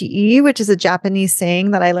Ichigo Ichii, which is a Japanese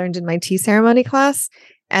saying that I learned in my tea ceremony class.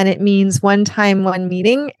 And it means one time, one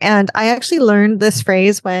meeting. And I actually learned this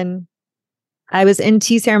phrase when I was in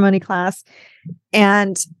tea ceremony class,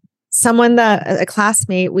 and a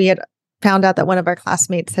classmate, we had found out that one of our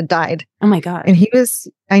classmates had died. Oh my God. And he was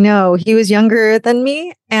younger than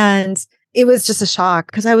me. And it was just a shock,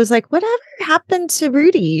 because I was like, whatever happened to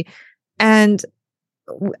Rudy? And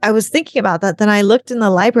I was thinking about that. Then I looked in the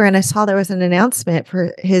library and I saw there was an announcement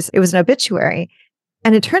for it was an obituary.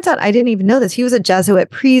 And it turns out I didn't even know this. He was a Jesuit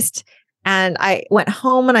priest. And I went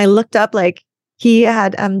home and I looked up, like, he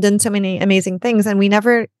had done so many amazing things. And we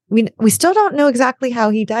still don't know exactly how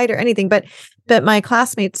he died or anything. But my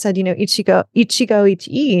classmates said, Ichigo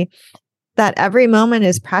Ichii, that every moment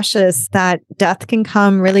is precious, that death can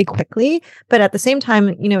come really quickly. But at the same time,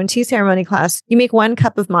 in tea ceremony class, you make 1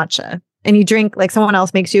 cup of matcha and you drink, like someone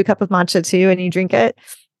else makes you a cup of matcha too, and you drink it.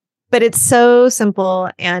 But it's so simple.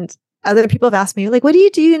 And other people have asked me, like, what do you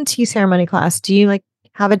do in tea ceremony class? Do you like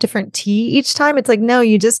have a different tea each time? It's like, no,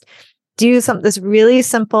 you just do this really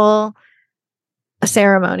simple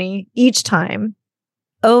ceremony each time,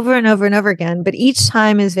 over and over and over again. But each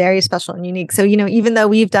time is very special and unique. So, even though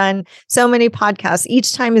we've done so many podcasts,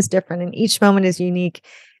 each time is different and each moment is unique,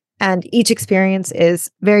 and each experience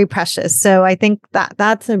is very precious. So I think that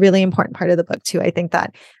that's a really important part of the book too. I think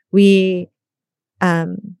that we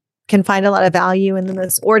can find a lot of value in the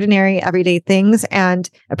most ordinary, everyday things and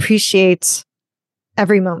appreciate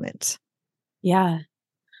every moment. Yeah.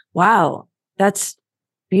 Wow. That's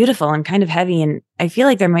beautiful and kind of heavy. And I feel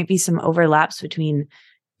like there might be some overlaps between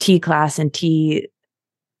tea class and tea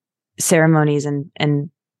ceremonies and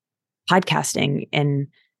podcasting. And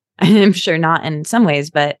I'm sure not in some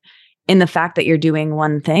ways, but in the fact that you're doing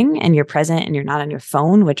one thing and you're present and you're not on your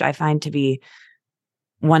phone, which I find to be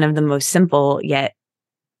one of the most simple yet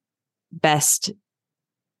best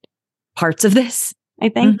parts of this, I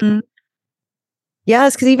think. Mm-hmm.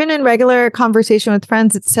 Yes, because even in regular conversation with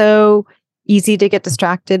friends, it's so easy to get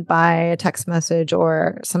distracted by a text message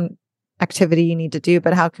or some activity you need to do.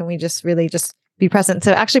 But how can we just really just be present?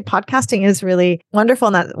 So actually, podcasting is really wonderful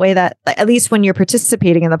in that way, that at least when you're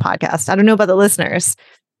participating in the podcast, I don't know about the listeners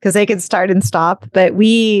because they can start and stop, but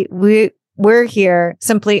we're here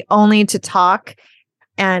simply only to talk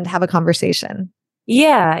and have a conversation.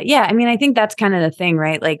 Yeah. Yeah. I mean, I think that's kind of the thing,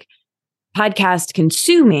 right? Like, podcast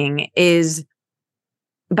consuming is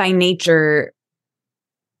by nature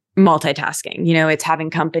multitasking. It's having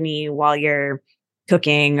company while you're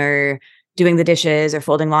cooking or doing the dishes or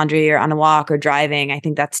folding laundry or on a walk or driving. I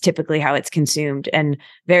think that's typically how it's consumed. And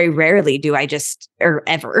very rarely do I just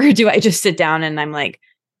sit down and I'm like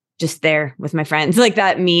just there with my friends. Like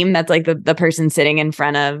that meme that's like the person sitting in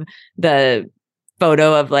front of the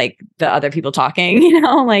photo of like the other people talking,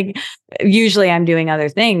 like usually I'm doing other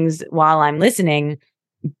things while I'm listening.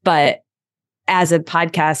 But as a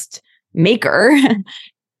podcast maker,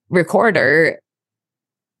 recorder,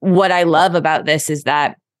 what I love about this is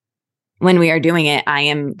that when we are doing it, I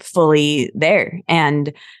am fully there.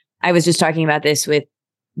 And I was just talking about this with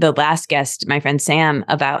the last guest, my friend Sam,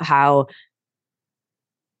 about how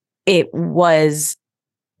it was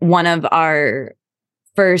one of our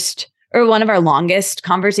first or one of our longest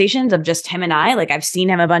conversations of just him and I. Like I've seen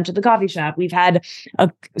him a bunch at the coffee shop. We've had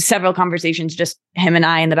several conversations, just him and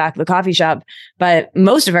I in the back of the coffee shop. But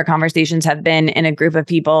most of our conversations have been in a group of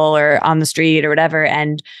people or on the street or whatever.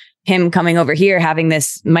 And him coming over here, having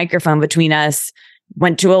this microphone between us,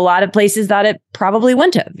 went to a lot of places that it probably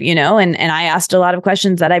wouldn't have, you know, and I asked a lot of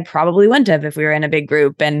questions that I probably wouldn't have if we were in a big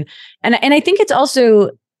group. And I think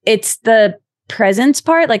it's the presence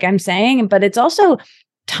part, like I'm saying, but it's also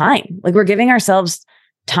time. Like we're giving ourselves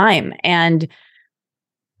time. And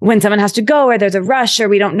when someone has to go or there's a rush or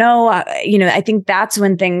we don't know, I think that's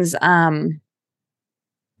when things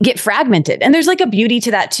get fragmented. And there's like a beauty to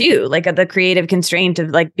that too, like the creative constraint of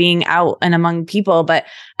like being out and among people. But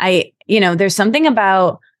there's something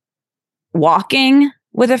about walking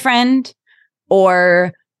with a friend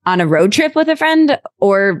or on a road trip with a friend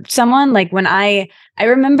or someone. Like when I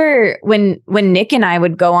remember when Nick and I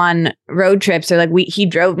would go on road trips, or like he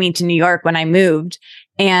drove me to New York when I moved,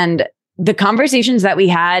 and the conversations that we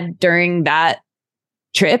had during that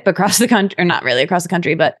trip across the country, or not really across the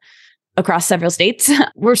country, but across several states,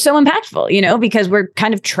 were so impactful, because we're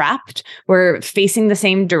kind of trapped. We're facing the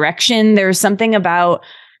same direction. There's something about,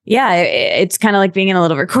 it's kind of like being in a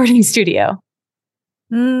little recording studio.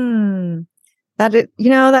 That's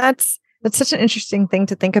such an interesting thing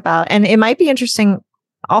to think about. And it might be interesting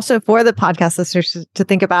also for the podcast listeners to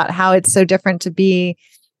think about how it's so different to be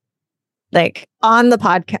like on the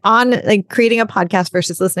podcast, on like creating a podcast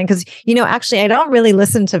versus listening. Cause actually I don't really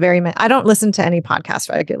listen to I don't listen to any podcasts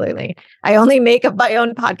regularly. I only make up my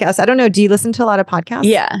own podcast. I don't know. Do you listen to a lot of podcasts?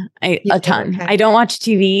 Yeah, a ton. Okay. I don't watch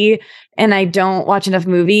TV and I don't watch enough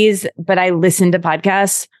movies, but I listen to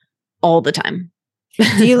podcasts all the time.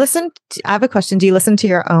 Do you listen? I have a question. Do you listen to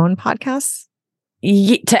your own podcasts?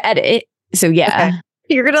 To edit. So yeah. Okay.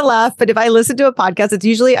 You're going to laugh, but if I listen to a podcast, it's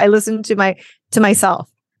usually I listen to myself.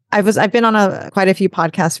 I've been on quite a few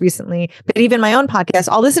podcasts recently, but even my own podcast,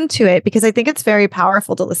 I'll listen to it because I think it's very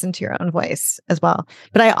powerful to listen to your own voice as well.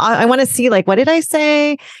 But I want to see like, what did I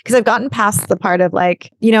say? Because I've gotten past the part of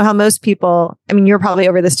like, how most people, I mean, you're probably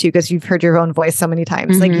over this too, because you've heard your own voice so many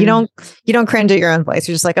times. Mm-hmm. Like you don't cringe at your own voice.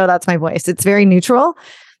 You're just like, oh, that's my voice. It's very neutral.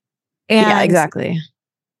 And yeah, exactly.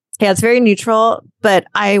 Yeah, it's very neutral, but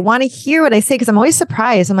I want to hear what I say because I'm always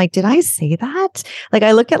surprised. I'm like, did I say that? Like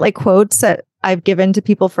I look at like quotes that I've given to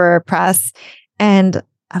people for press and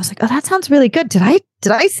I was like, oh, that sounds really good. Did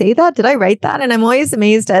I say that? Did I write that? And I'm always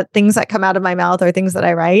amazed at things that come out of my mouth or things that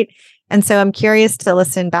I write. And so I'm curious to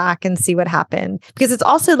listen back and see what happened, because it's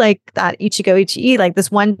also like that Ichigo Ichi, like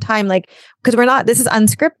this one time, like, because this is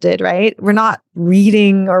unscripted, right? We're not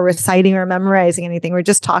reading or reciting or memorizing anything. We're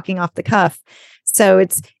just talking off the cuff. So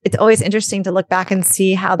it's always interesting to look back and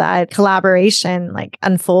see how that collaboration like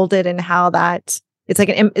unfolded and how that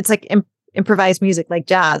it's like improvised music, like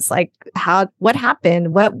jazz, like what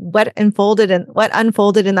happened, what unfolded in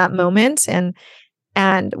that moment,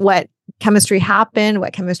 and what chemistry happened,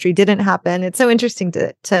 what chemistry didn't happen. It's so interesting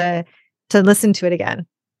to listen to it again.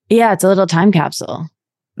 Yeah, it's a little time capsule.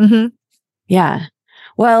 Mm-hmm. Yeah.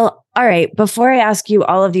 Well, all right. Before I ask you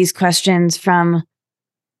all of these questions from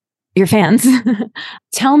your fans,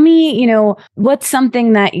 tell me, what's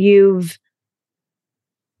something that you've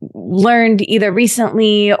learned either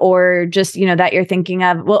recently or just, that you're thinking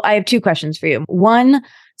of? Well, I have two questions for you. One,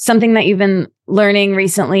 something that you've been learning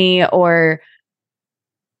recently or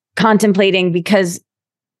contemplating, because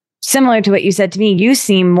similar to what you said to me, you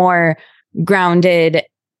seem more grounded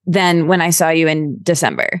than when I saw you in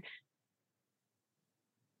December.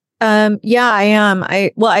 Yeah, I am.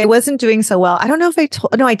 I wasn't doing so well. I don't know if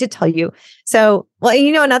I did tell you. So,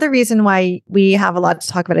 another reason why we have a lot to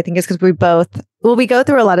talk about, I think, is because we go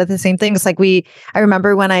through a lot of the same things. Like I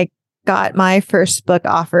remember when I got my first book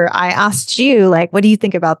offer, I asked you, like, what do you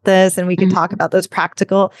think about this? And we could talk about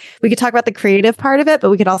we could talk about the creative part of it,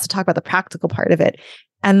 but we could also talk about the practical part of it.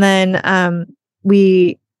 And then,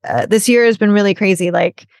 this year has been really crazy.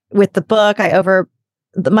 Like with the book,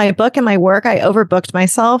 my book and my work, I overbooked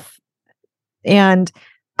myself and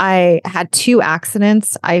I had 2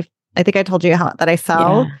 accidents. I think I told you that I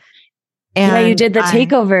fell. Yeah. And you did the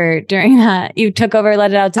takeover during that. You took over,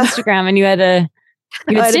 let it out to Instagram, and you had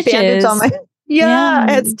stitches. A bandage on my,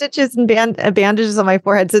 I had stitches and bandages on my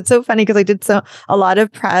forehead. So it's so funny because I did a lot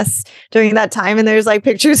of press during that time. And there's like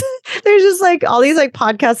pictures, there's just like all these like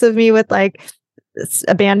podcasts of me with like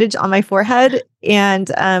a bandage on my forehead. And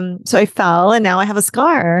so I fell and now I have a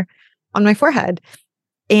scar on my forehead.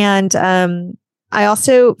 And I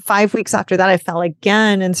also 5 weeks after that, I fell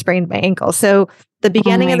again and sprained my ankle. So the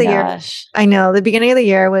beginning of the year, I know the beginning of the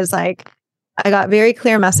year was like, I got very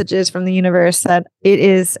clear messages from the universe that it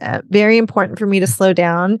is very important for me to slow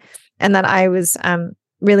down and that I was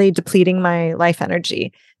really depleting my life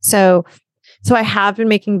energy. So I have been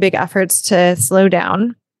making big efforts to slow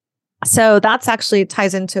down. So that's actually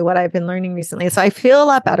ties into what I've been learning recently. So I feel a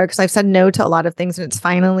lot better because I've said no to a lot of things, and it's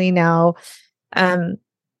finally now, I'm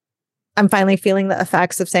finally feeling the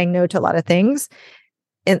effects of saying no to a lot of things.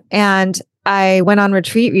 And I went on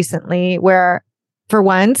retreat recently where, for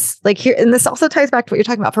once, like here, and this also ties back to what you're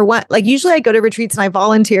talking about. For one, like usually I go to retreats and I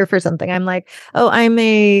volunteer for something. I'm like, oh, I'm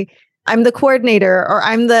the coordinator, or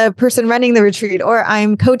I'm the person running the retreat, or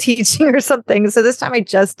I'm co-teaching or something. So this time I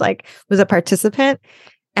just like was a participant.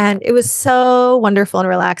 And it was so wonderful and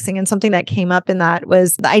relaxing. And something that came up in that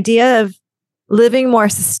was the idea of living more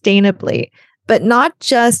sustainably, but not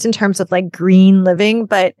just in terms of like green living,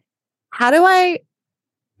 but how do I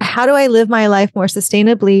live my life more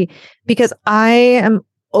sustainably? Because I've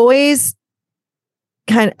always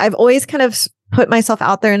kind of put myself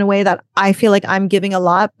out there in a way that I feel like I'm giving a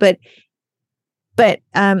lot, but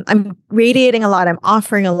I'm radiating a lot, I'm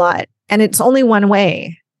offering a lot, and it's only one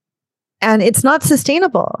way. And it's not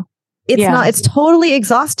sustainable. It's totally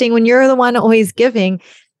exhausting when you're the one always giving.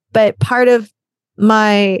 But part of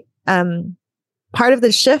the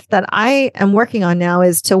shift that I am working on now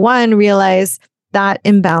is to, one, realize that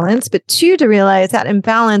imbalance, but two, to realize that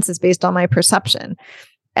imbalance is based on my perception,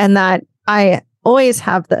 and that I always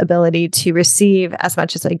have the ability to receive as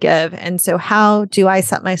much as I give. And so how do I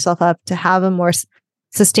set myself up to have a more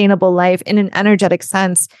sustainable life in an energetic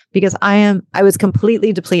sense? Because I was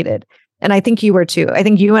completely depleted. And I think you were too. I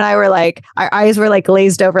think you and I were like, our eyes were like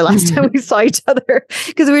glazed over last time we saw each other,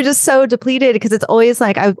 because we were just so depleted, because it's always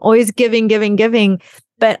like, I'm always giving,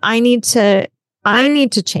 but I need to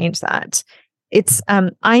change that.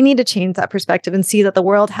 I need to change that perspective and see that the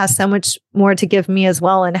world has so much more to give me as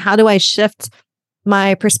well. And how do I shift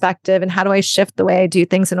my perspective, and how do I shift the way I do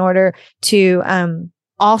things in order to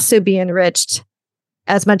also be enriched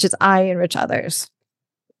as much as I enrich others?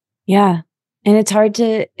 Yeah. And it's hard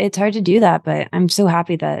to do that, but I'm so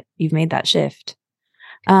happy that you've made that shift.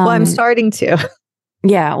 Well, I'm starting to.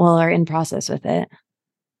 Yeah, well, are in process with it.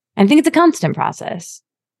 I think it's a constant process,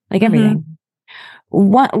 like everything.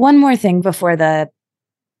 One more thing before the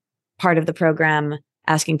part of the program,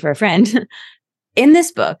 asking for a friend. In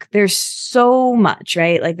this book, there's so much,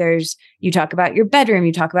 right? Like you talk about your bedroom,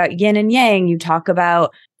 you talk about yin and yang, you talk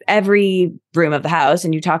about every room of the house,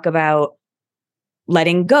 and you talk about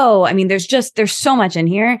letting go. I mean, there's so much in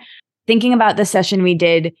here. Thinking about the session we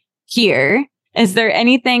did here, is there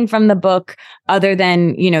anything from the book other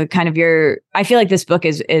than, kind of I feel like this book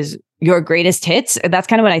is your greatest hits. That's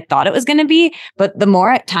kind of what I thought it was going to be. But the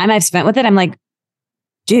more time I've spent with it, I'm like,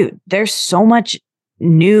 dude, there's so much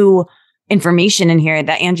new information in here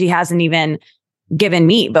that Anjie hasn't even given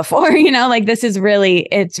me before, like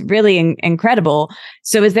it's really incredible.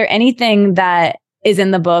 So is there anything that is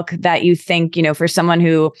in the book that you think, for someone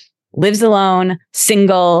who lives alone,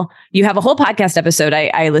 single? You have a whole podcast episode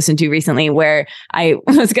I listened to recently where I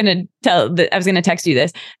was going to text you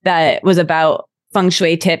this, that was about feng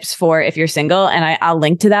shui tips for if you're single. And I'll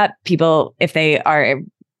link to that. People, if they are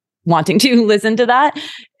wanting to listen to that,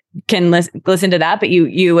 can listen to that. But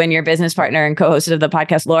you and your business partner and co-host of the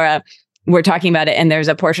podcast, Laura, we're talking about it, and there's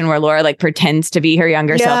a portion where Laura like pretends to be her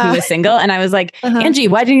younger self who is single, and I was like, Anjie,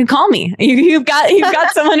 why didn't you call me? You've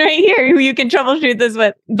got someone right here who you can troubleshoot this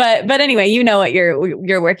with. But anyway, you know what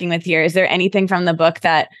you're working with here. Is there anything from the book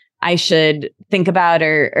that I should think about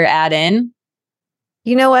or add in?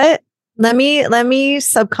 You know what? Let me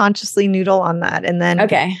subconsciously noodle on that, and then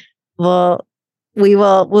we'll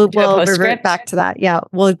revert back to that. Yeah,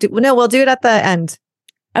 we'll do it at the end.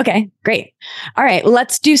 Okay, great. All right,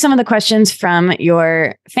 let's do some of the questions from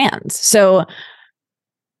your fans. So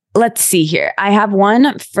let's see here. I have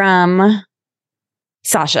one from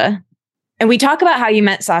Sasha, and we talk about how you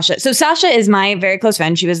met Sasha. So Sasha is my very close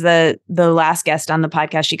friend. She was the last guest on the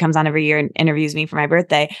podcast. She comes on every year and interviews me for my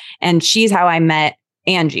birthday, and she's how I met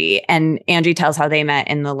Anjie. And Anjie tells how they met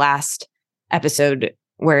in the last episode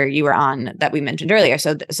where you were on that we mentioned earlier.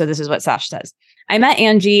 So this is what Sasha says. I met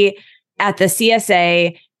Anjie at the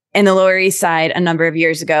CSA in the Lower East Side a number of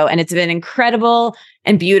years ago, and it's been incredible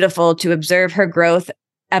and beautiful to observe her growth,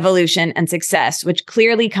 evolution, and success, which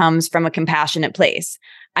clearly comes from a compassionate place.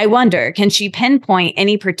 I wonder, can she pinpoint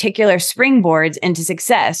any particular springboards into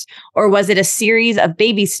success, or was it a series of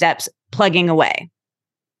baby steps plugging away?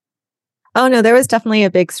 Oh, no, there was definitely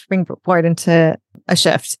a big springboard into a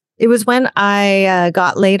shift. It was when I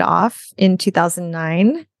got laid off in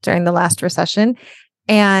 2009 during the last recession.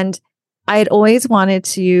 And I had always wanted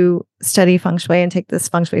to study feng shui and take this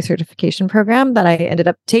feng shui certification program that I ended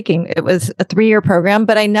up taking. It was a 3-year program,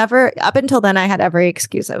 but I never, up until then, I had every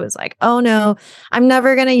excuse. I was like, oh no, I'm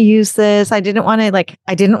never going to use this. I didn't want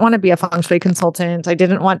to be a feng shui consultant. I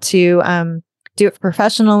didn't want to do it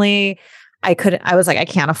professionally. I was like, I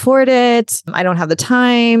can't afford it. I don't have the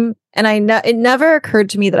time. And it never occurred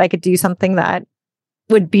to me that I could do something that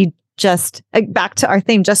would be just back to our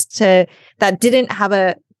theme, that didn't have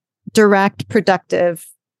a direct, productive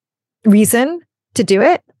reason to do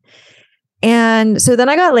it. And so then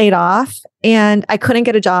I got laid off and I couldn't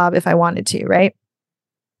get a job if I wanted to, right?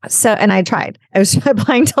 So, and I tried. I was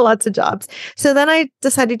applying to lots of jobs. So then I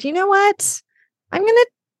decided, you know what? I'm going to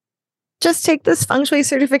just take this feng shui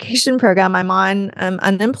certification program. I'm on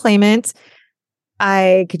unemployment.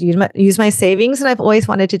 I could use my savings, and I've always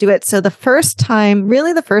wanted to do it. So the first time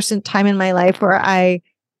in my life where I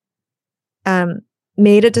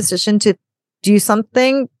made a decision to do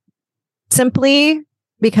something simply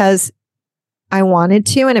because I wanted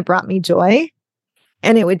to, and it brought me joy,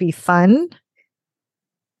 and it would be fun.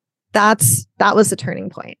 That was the turning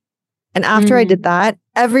point. And after I did that,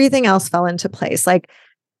 everything else fell into place. Like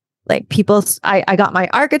people, I got my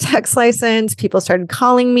architect's license. People started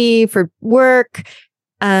calling me for work.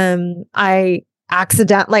 I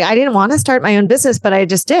didn't want to start my own business, but I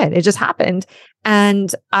just did. It just happened.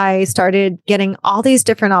 And I started getting all these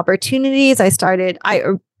different opportunities. I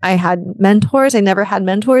had mentors. I never had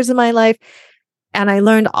mentors in my life. And I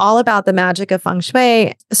learned all about the magic of feng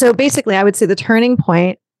shui. So basically, I would say the turning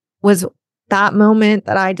point was that moment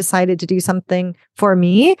that I decided to do something for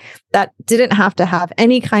me that didn't have to have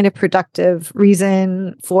any kind of productive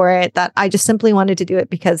reason for it, that I just simply wanted to do it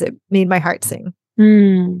because it made my heart sing.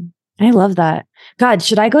 I love that. God,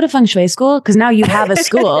 should I go to feng shui school? Because now you have a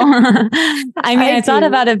school. I thought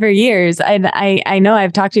about it for years. I know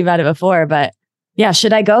I've talked to you about it before, but yeah,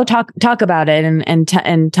 should I go talk about it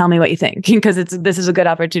and tell me what you think? Because this is a good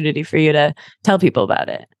opportunity for you to tell people about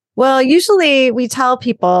it. Well, usually we tell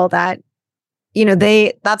people that,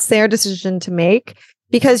 that's their decision to make,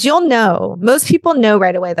 because most people know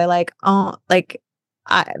right away. They're like, I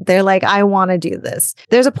want to do this.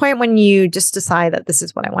 There's a point when you just decide that this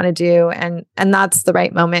is what I want to do. And that's the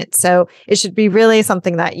right moment. So it should be really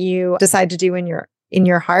something that you decide to do in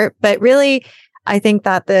your heart. But really, I think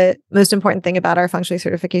that the most important thing about our feng shui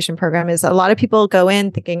certification program is a lot of people go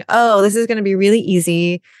in thinking, oh, this is going to be really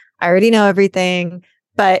easy. I already know everything.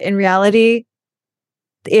 But in reality,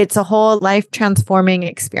 it's a whole life transforming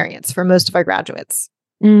experience for most of our graduates.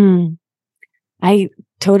 I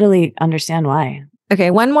totally understand why.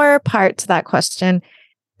 Okay, one more part to that question.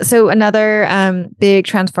 So another big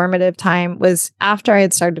transformative time was after I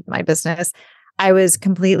had started my business. I was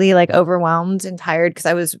completely overwhelmed and tired because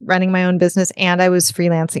I was running my own business and I was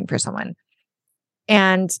freelancing for someone.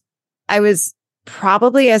 And I was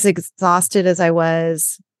probably as exhausted as I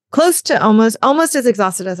was, close to almost as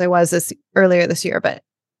exhausted as I was earlier this year. But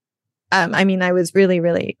I was really,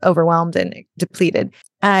 really overwhelmed and depleted.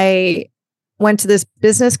 I went to this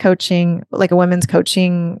business coaching, like a women's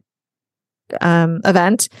coaching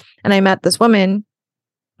event, and I met this woman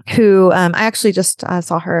who I actually just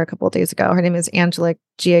saw her a couple of days ago. Her name is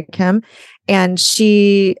Anjie Kim, and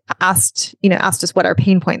she asked us what our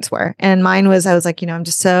pain points were. And mine was, I was like, I'm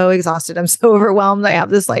just so exhausted. I'm so overwhelmed.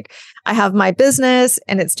 I have my business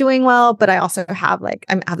and it's doing well, but I also have I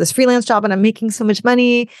have this freelance job and I'm making so much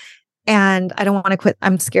money and I don't want to quit.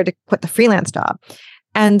 I'm scared to quit the freelance job.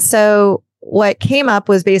 And so what came up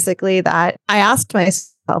was basically that I asked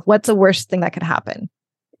myself, what's the worst thing that could happen?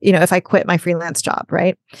 If I quit my freelance job,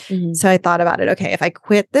 right? Mm-hmm. So I thought about it. Okay, if I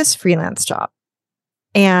quit this freelance job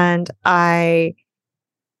and I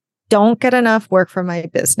don't get enough work for my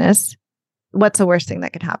business, what's the worst thing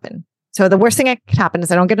that could happen? So the worst thing that could happen is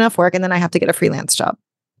I don't get enough work and then I have to get a freelance job.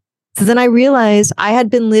 So then I realized I had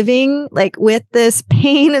been living with this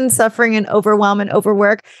pain and suffering and overwhelm and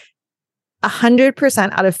overwork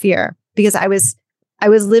 100% out of fear, because I was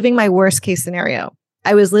living my worst case scenario.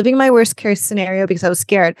 I was living my worst case scenario because I was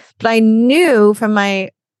scared. But I knew from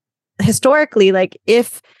historically,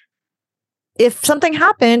 if something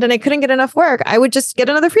happened and I couldn't get enough work, I would just get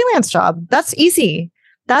another freelance job. That's easy.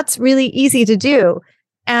 That's really easy to do.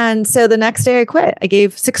 And so the next day I quit. I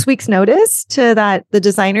gave 6 weeks notice to the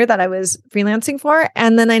designer that I was freelancing for.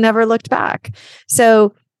 And then I never looked back.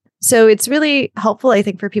 So it's really helpful, I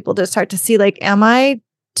think, for people to start to see, am I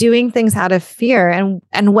doing things out of fear?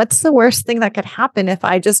 And what's the worst thing that could happen if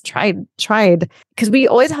I just tried? Because we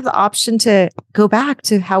always have the option to go back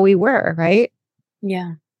to how we were, right?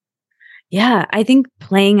 Yeah. Yeah. I think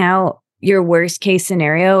playing out your worst case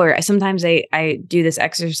scenario, or sometimes I do this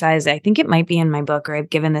exercise. I think it might be in my book, or I've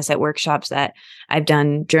given this at workshops that I've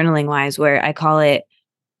done journaling wise, where I call it,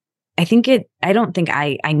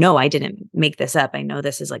 I know I didn't make this up. I know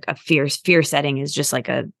this is like a fear setting is just like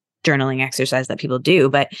a journaling exercise that people do,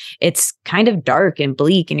 but it's kind of dark and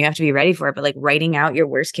bleak and you have to be ready for it. But like writing out your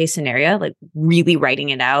worst case scenario, like really writing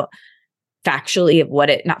it out factually of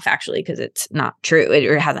not factually because it's not true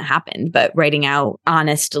or it hasn't happened, but writing out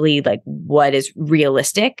honestly, like what is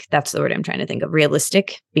realistic. That's the word I'm trying to think of.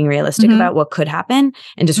 Being realistic about what could happen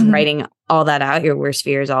and just writing all that out, your worst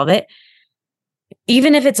fears, all of it.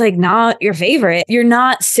 Even if it's like not your favorite, you're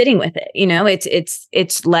not sitting with it.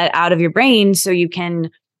 It's let out of your brain so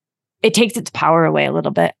it takes its power away a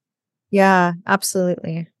little bit. Yeah,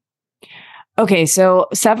 absolutely. Okay, so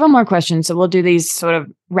several more questions. So we'll do these sort of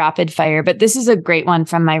rapid fire, but this is a great one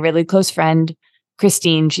from my really close friend,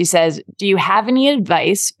 Christine. She says, do you have any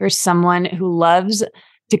advice for someone who loves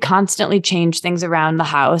to constantly change things around the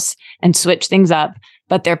house and switch things up,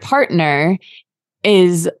 but their partner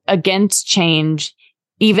is against change,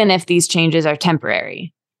 even if these changes are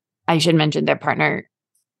temporary? I should mention their partner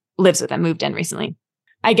lives with them, moved in recently.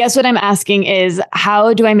 I guess what I'm asking is,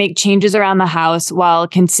 how do I make changes around the house while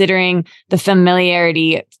considering the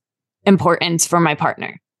familiarity importance for my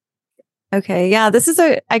partner? Okay. Yeah,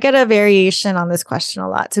 I get a variation on this question a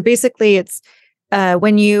lot. So basically it's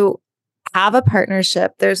when you have a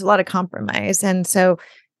partnership, there's a lot of compromise. And so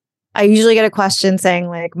I usually get a question saying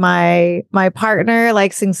like, my partner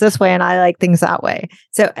likes things this way and I like things that way.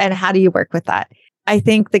 So, and how do you work with that? I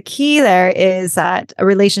think the key there is that a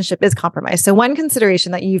relationship is compromised. So one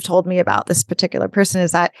consideration that you've told me about this particular person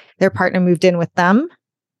is that their partner moved in with them.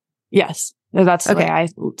 Yes. That's the way I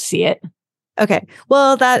see it. Okay.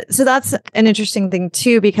 Well, that's an interesting thing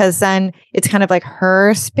too, because then it's kind of like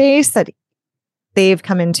her space that they've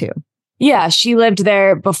come into. Yeah. She lived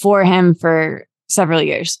there before him for several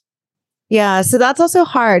years. Yeah. So that's also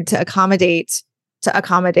hard to accommodate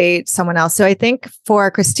someone else. So I think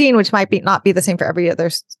for Christine, which might not be the same for every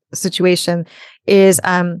other situation, is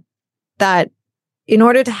that in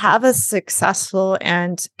order to have a successful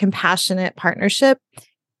and compassionate partnership,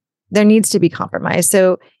 there needs to be compromise.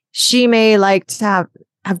 So she may like to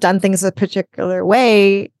have done things a particular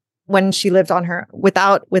way when she lived on her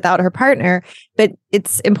without her partner, but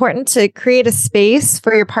it's important to create a space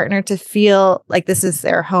for your partner to feel like this is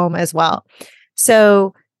their home as well.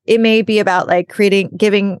 So it may be about like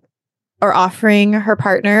giving or offering her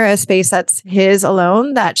partner a space that's his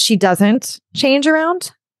alone that she doesn't change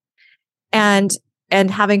around, and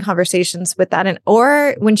having conversations with that.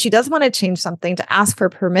 Or when she does want to change something, to ask for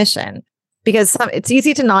permission, because it's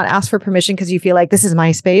easy to not ask for permission because you feel like this is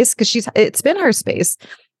my space because it's been her space.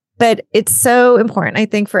 But it's so important, I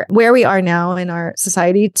think, for where we are now in our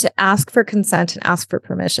society to ask for consent and ask for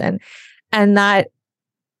permission. And that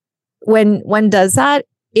when one does that,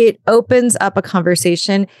 it opens up a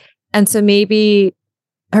conversation. And so maybe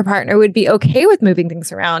her partner would be okay with moving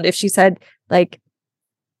things around if she said, like,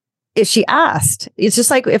 if she asked. It's just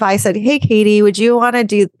like if I said, hey, Katie, would you want to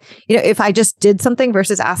do, if I just did something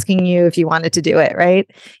versus asking you if you wanted to do it, right?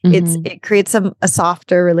 It creates a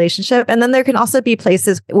softer relationship. And then there can also be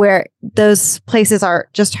places where those places are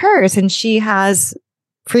just hers and she has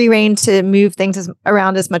free reign to move things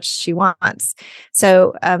around as much as she wants.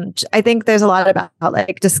 So I think there's a lot about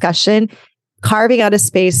like discussion, carving out a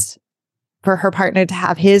space for her partner to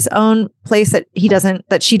have his own place that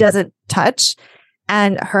she doesn't touch,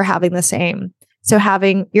 and her having the same. So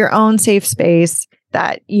having your own safe space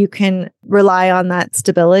that you can rely on that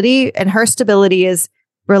stability, and her stability is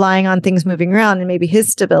relying on things moving around, and maybe his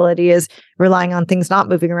stability is relying on things not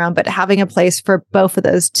moving around, but having a place for both of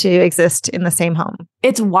those to exist in the same home.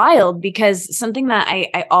 It's wild because something that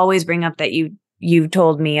I always bring up that you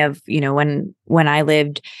told me of, when I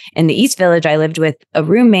lived in the East Village, I lived with a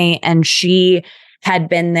roommate and she had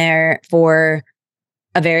been there for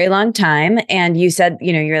a very long time. And you said,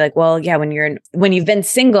 you're like, well, yeah, when you've been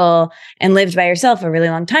single and lived by yourself a really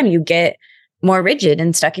long time, you get more rigid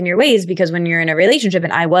and stuck in your ways, because when you're in a relationship,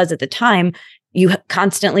 and I was at the time, you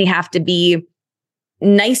constantly have to be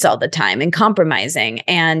nice all the time and compromising.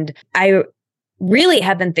 And I really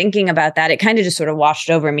have been thinking about that. It kind of just sort of washed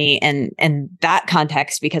over me in that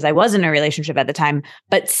context because I was in a relationship at the time.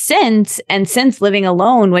 But since living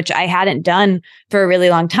alone, which I hadn't done for a really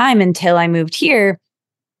long time until I moved here,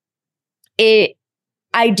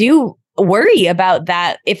 I do worry about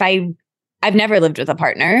that. If I've never lived with a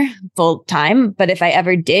partner full time, but if I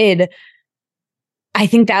ever did, I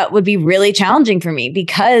think that would be really challenging for me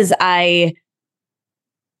because I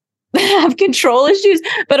have control issues,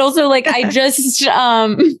 but also like I just,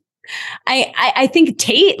 I think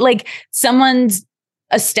like someone's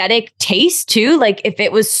aesthetic taste too. Like if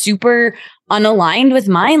it was super unaligned with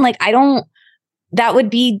mine, like I sound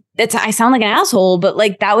like an asshole, but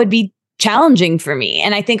like that would be challenging for me.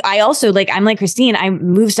 And I think I also I'm like Christine, I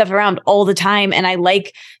move stuff around all the time and I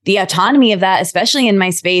like the autonomy of that, especially in my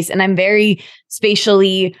space. And I'm very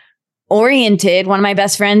spatially oriented. One of my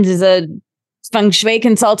best friends is a feng shui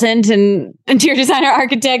consultant and interior designer,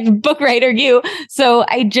 architect, book writer, So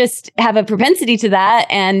I just have a propensity to that.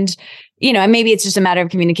 And, and maybe it's just a matter of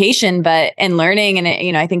communication, and learning.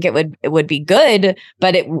 And, I think it would be good,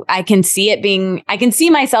 but I can see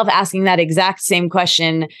myself asking that exact same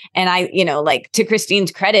question. And to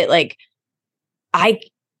Christine's credit, I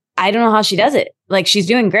don't know how she does it. Like she's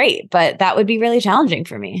doing great, but that would be really challenging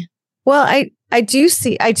for me. Well, I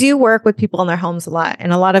do work with people in their homes a lot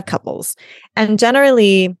and a lot of couples. And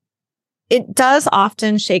generally, it does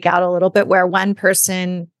often shake out a little bit where one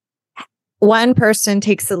person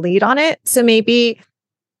takes the lead on it. So maybe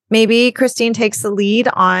Christine takes the lead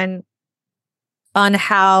on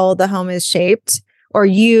how the home is shaped, or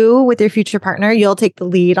you with your future partner, you'll take the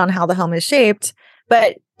lead on how the home is shaped.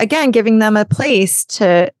 But again, giving them a place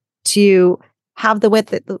to have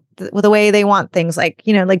the way they want things. Like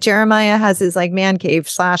Jeremiah has his man cave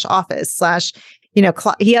 / office /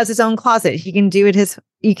 he has his own closet. He can do it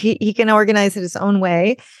he can organize it his own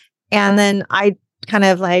way. And then I kind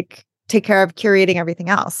of take care of curating everything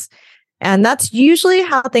else. And that's usually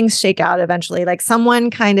how things shake out eventually. Like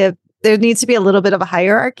there needs to be a little bit of a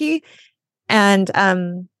hierarchy. And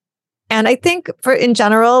I think in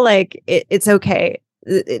general, it's okay.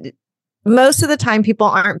 Most of the time people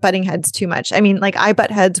aren't butting heads too much. I mean, I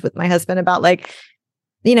butt heads with my husband about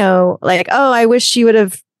oh, I wish she would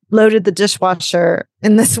have loaded the dishwasher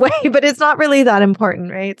in this way, but it's not really that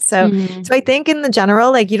important, right? So, so I think in the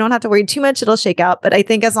general, you don't have to worry too much, it'll shake out. But I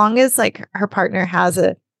think as long as her partner has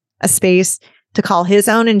a space to call his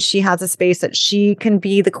own, and she has a space that she can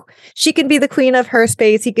be the queen of her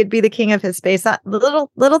space, he could be the king of his space. That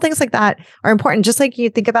little things like that are important. Just like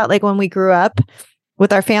you think about when we grew up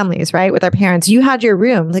with our families, right? With our parents, you had your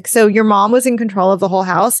room. So your mom was in control of the whole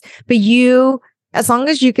house, but as long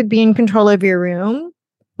as you could be in control of your room,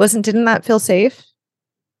 didn't that feel safe?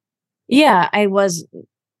 Yeah, I was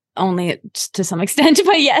only to some extent,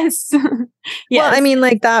 but yes. Yes. Well, I mean,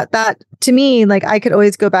 that to me, I could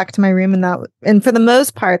always go back to my room, and for the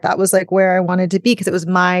most part, that was where I wanted to be, because it was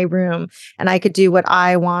my room and I could do what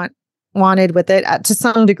I wanted with it to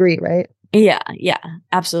some degree, right? Yeah,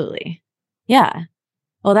 absolutely. Yeah.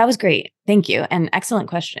 Well, that was great. Thank you. And excellent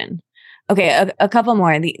question. Okay, a couple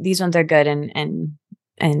more. These ones are good and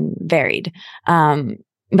varied.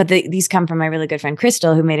 But these come from my really good friend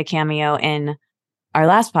Crystal, who made a cameo in our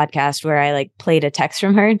last podcast where I played a text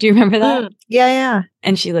from her. Do you remember that? Yeah.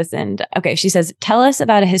 And she listened. Okay, she says, "Tell us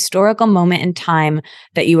about a historical moment in time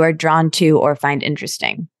that you are drawn to or find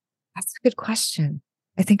interesting." That's a good question.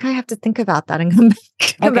 I think I have to think about that and come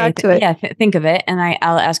back to it. Yeah, think of it. And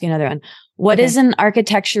I'll ask you another one. What is an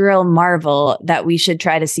architectural marvel that we should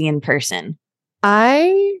try to see in person?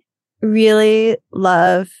 I really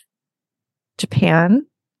love Japan.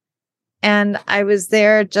 And I was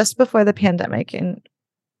there just before the pandemic in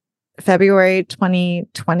February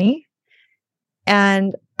 2020.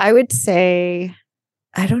 And I would say,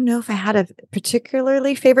 I don't know if I had a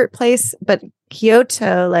particularly favorite place, but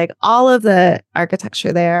Kyoto, all of the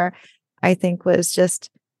architecture there, I think was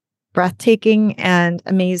just breathtaking and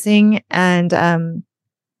amazing. And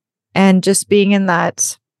just being in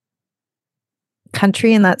that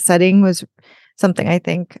country, in that setting, was something I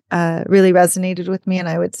think really resonated with me. And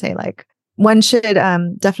I would say one should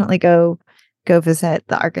definitely go visit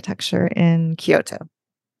the architecture in Kyoto.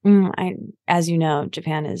 As you know,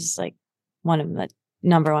 Japan is one of the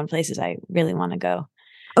number one places I really want to go.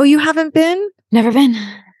 Oh, you haven't been? Never been.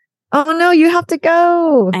 Oh no, you have to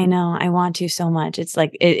go. I know. I want to so much. It's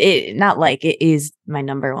it is my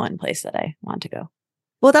number one place that I want to go.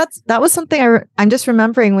 Well, that was something I'm just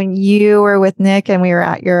remembering when you were with Nick and we were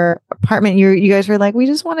at your apartment. You guys were like, we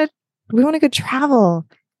want to go travel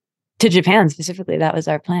to Japan specifically. That was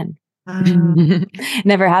our plan.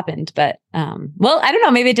 Never happened, but well, I don't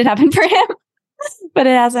know. Maybe it did happen for him, but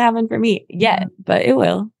it hasn't happened for me yet. But it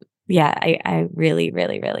will. Yeah, I really,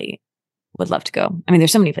 really, really would love to go. I mean,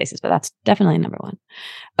 there's so many places, but that's definitely number one.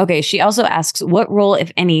 Okay. She also asks, what role,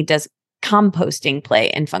 if any, does composting play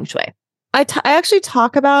in feng shui? I actually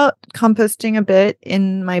talk about composting a bit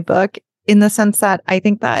in my book, in the sense that I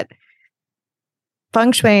think that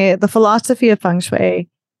feng shui, the philosophy of feng shui,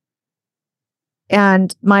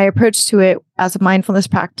 And my approach to it as a mindfulness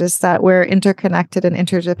practice, that we're interconnected and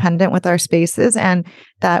interdependent with our spaces, and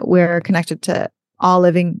that we're connected to all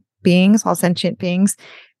living beings, all sentient beings,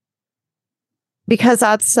 because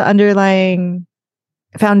that's the underlying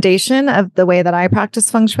foundation of the way that I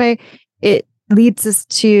practice feng shui. It leads us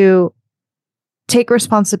to take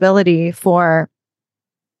responsibility for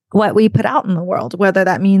what we put out in the world, whether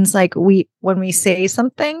that means like when we say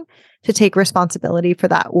something, to take responsibility for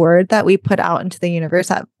that word that we put out into the universe,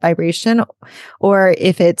 that vibration, or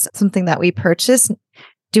if it's something that we purchase,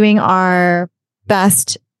 doing our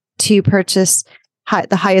best to purchase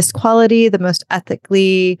the highest quality, the most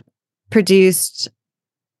ethically produced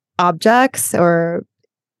objects or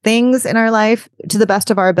things in our life to the best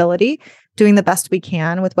of our ability, doing the best we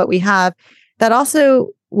can with what we have. That also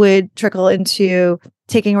would trickle into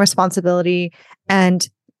taking responsibility and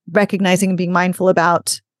recognizing and being mindful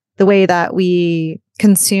about the way that we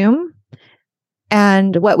consume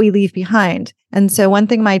and what we leave behind. And so one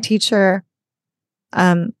thing one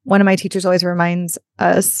of my teachers always reminds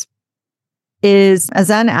us is a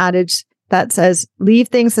Zen adage that says, leave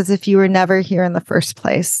things as if you were never here in the first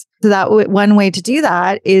place. So that one way to do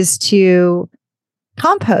that is to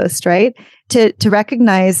compost, right? To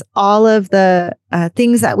recognize all of the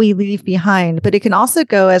things that we leave behind. But it can also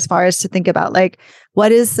go as far as to think about, like,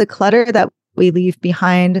 what is the clutter that we leave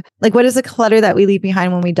behind? Like, what is the clutter that we leave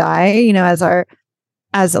behind when we die? You know,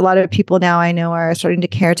 as a lot of people now I know are starting to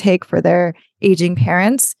caretake for their aging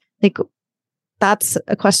parents. Like, that's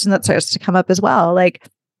a question that starts to come up as well. Like,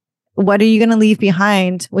 what are you going to leave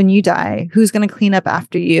behind when you die? Who's going to clean up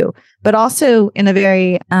after you? But also in a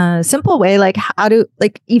very simple way, like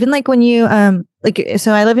even like when you,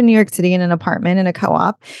 so I live in New York City in an apartment in a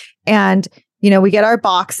co-op, and, you know, we get our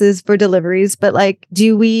boxes for deliveries, but like,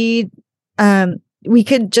 we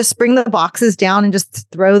could just bring the boxes down and just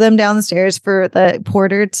throw them down the stairs for the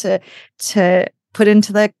porter to put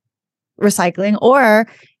into the recycling, or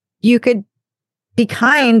you could be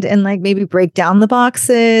kind and like maybe break down the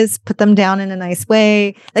boxes, put them down in a nice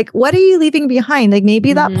way. Like, what are you leaving behind? Like,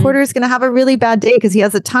 maybe that porter is going to have a really bad day because he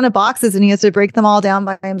has a ton of boxes and he has to break them all down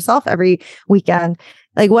by himself every weekend.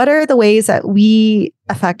 Like, what are the ways that we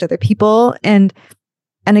affect other people? And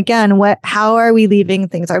again, how are we leaving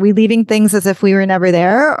things? Are we leaving things as if we were never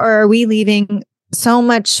there? Or are we leaving so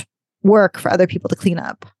much work for other people to clean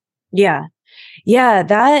up? Yeah. Yeah.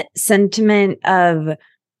 That sentiment of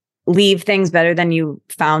leave things better than you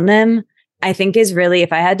found them, I think is really,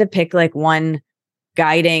 if I had to pick like one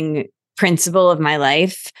guiding principle of my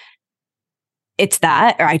life, it's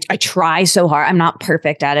that. Or I try so hard. I'm not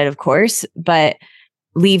perfect at it, of course, but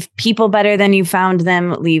leave people better than you found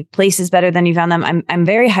them, leave places better than you found them. I'm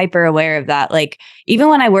very hyper aware of that. Like, even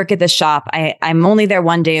when I work at the shop, I'm only there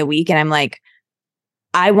one day a week, and I'm like,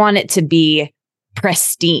 I want it to be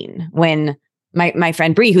pristine. When my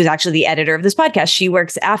friend Bree, who's actually the editor of this podcast, she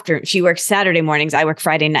works Saturday mornings, I work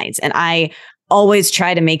Friday nights, and I always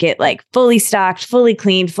try to make it like fully stocked, fully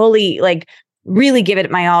cleaned, fully like really give it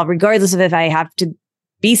my all, regardless of if I have to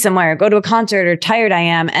be somewhere, go to a concert, or tired I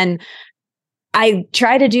am. And I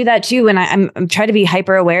try to do that too. And I'm trying to be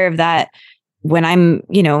hyper aware of that when I'm,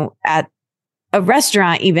 you know, at a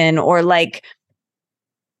restaurant even, or like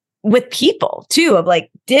with people too, of like,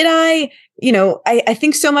 did I, you know, I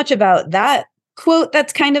think so much about that quote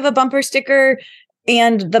that's kind of a bumper sticker,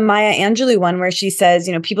 and the Maya Angelou one where she says,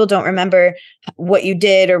 you know, people don't remember what you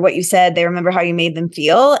did or what you said, they remember how you made them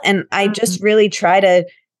feel. And I just really try to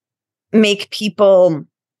make people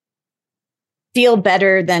feel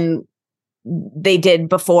better than they did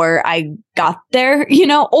before I got there, you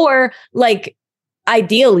know, or like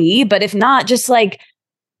ideally, but if not, just like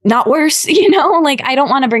not worse, you know, like I don't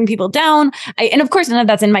want to bring people down. And of course, none of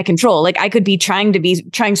that's in my control. Like, I could be trying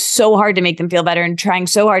so hard to make them feel better and trying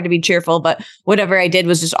so hard to be cheerful, but whatever I did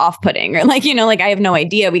was just off-putting, or like, you know, like I have no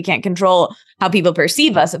idea. We can't control how people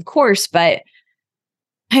perceive us, of course, but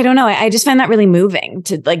I don't know. I just find that really moving.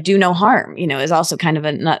 To like do no harm, you know, is also kind of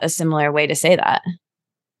a similar way to say that.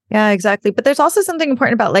 Yeah, exactly. But there's also something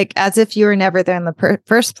important about like, as if you were never there in the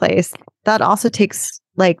first place. That also takes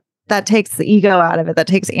the ego out of it. That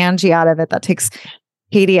takes Anjie out of it. That takes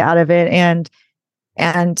Katie out of it.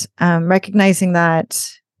 And recognizing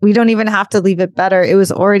that we don't even have to leave it better. It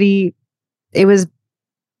was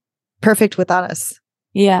perfect without us.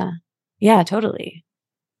 Yeah. Yeah, totally.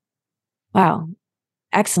 Wow.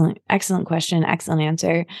 Excellent question. Excellent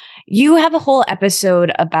answer. You have a whole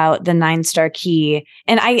episode about the 9-star key,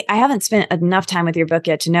 and I haven't spent enough time with your book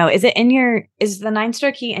yet to know, is the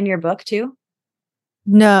 9-star key in your book too?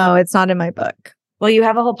 No, it's not in my book. Well, you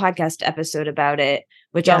have a whole podcast episode about it.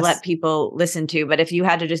 which I'll let people listen to. But if you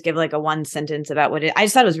had to just give like a one sentence about what I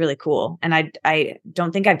just thought it was really cool. And I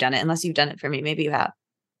don't think I've done it unless you've done it for me. Maybe you have.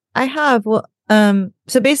 I have. Well,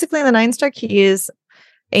 so basically the 9-star key is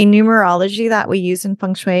a numerology that we use in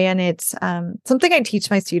feng shui. And it's something I teach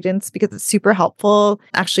my students because it's super helpful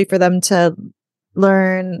actually for them to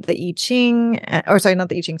learn the I Ching, not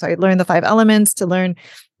the I Ching, learn the 5 elements, to learn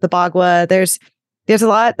the Bagua. There's a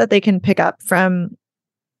lot that they can pick up from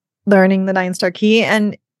learning the 9-star key.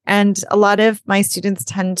 And a lot of my students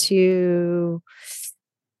tend to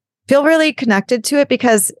feel really connected to it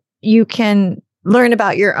because you can learn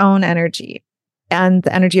about your own energy and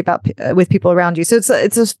the energy with people around you. So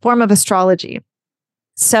it's a form of astrology.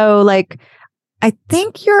 So like, I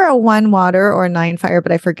think you're a 1 water or 9 fire,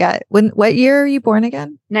 but I forget. What year are you born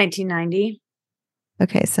again? 1990.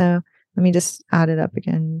 Okay, so let me just add it up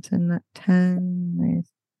again. 10.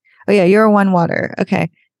 Oh yeah, you're a 1 water. Okay.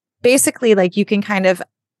 Basically, like you can kind of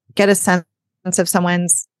get a sense of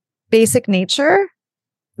someone's basic nature,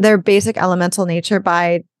 their basic elemental nature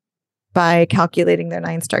by calculating their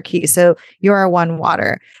 9-star key. So you're a 1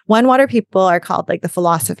 water. 1 water people are called like the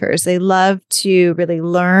philosophers. They love to really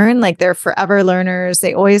learn, like they're forever learners.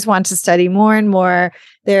 They always want to study more and more.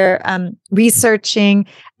 They're researching.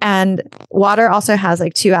 And water also has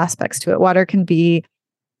like 2 aspects to it. Water can be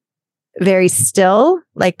very still,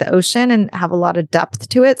 like the ocean, and have a lot of depth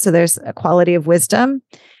to it. So there's a quality of wisdom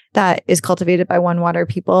that is cultivated by 1 water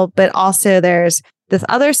people. But also there's this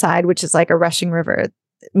other side, which is like a rushing river,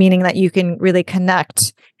 meaning that you can really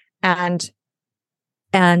connect and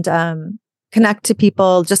connect to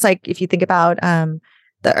people. Just like if you think about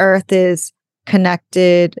the earth is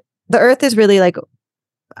connected, the earth is really like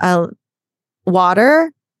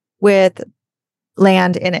water with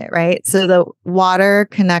land in it, right? So the water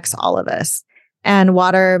connects all of us, and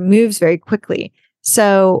water moves very quickly.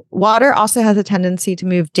 So water also has a tendency to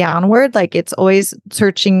move downward, like it's always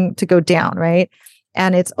searching to go down, right?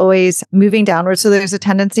 And it's always moving downward. So there's a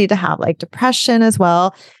tendency to have like depression as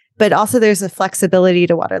well. But also there's a flexibility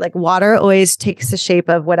to water. Like water always takes the shape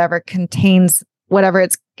of whatever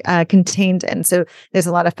it's contained in. So there's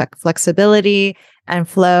a lot of flexibility and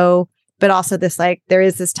flow, but also this like there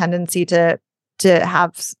is this tendency to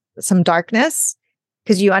have some darkness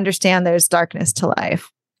because you understand there's darkness to life.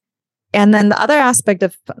 And then the other aspect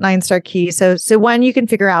of 9-star key. So one, you can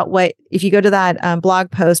figure out what, if you go to that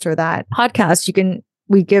blog post or that podcast,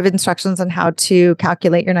 we give instructions on how to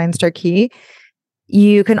calculate your 9-star key.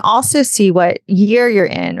 You can also see what year you're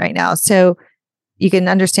in right now. So you can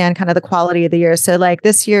understand kind of the quality of the year. So like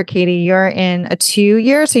this year, Katie, you're in a 2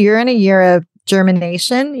 year. So you're in a year of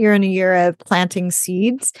germination. You're in a year of planting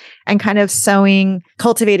seeds and kind of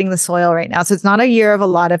cultivating the soil right now. So it's not a year of a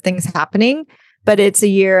lot of things happening, but it's a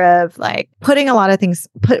year of like planting a lot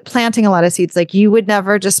of seeds. Like you would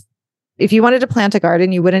never just, if you wanted to plant a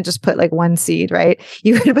garden, you wouldn't just put like 1 seed, right?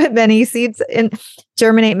 You would put many seeds and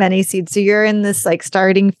germinate many seeds. So you're in this like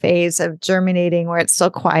starting phase of germinating where it's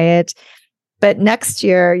still quiet. But next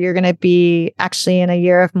year, you're going to be actually in a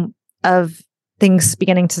year of things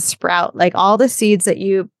beginning to sprout. Like all the seeds that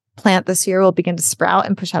you plant this year will begin to sprout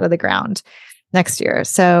and push out of the ground next year.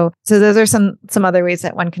 So those are some other ways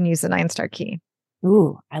that one can use the 9-star key.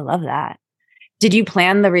 Ooh, I love that. Did you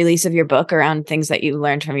plan the release of your book around things that you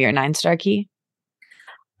learned from your 9-star key?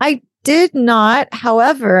 I did not.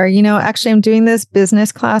 However, actually I'm doing this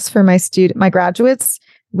business class for my graduates.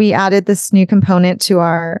 We added this new component to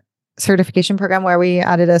our certification program where we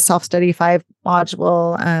added a self-study 5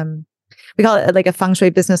 module. We call it like a feng shui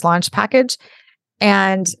business launch package.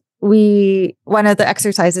 And one of the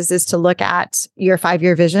exercises is to look at your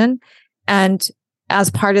 5-year vision. And as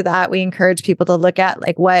part of that, we encourage people to look at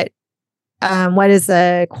like what is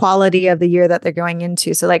the quality of the year that they're going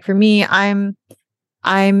into. So like for me, I'm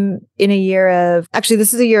in a year of, actually,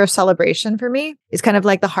 this is a year of celebration for me. It's kind of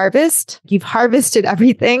like the harvest. You've harvested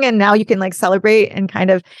everything and now you can like celebrate and kind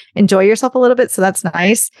of enjoy yourself a little bit. So that's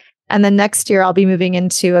nice. And then next year I'll be moving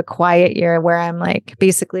into a quiet year where I'm like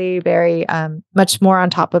basically very much more on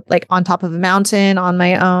top of a mountain on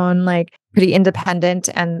my own, like pretty independent,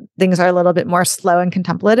 and things are a little bit more slow and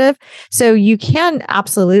contemplative. So you can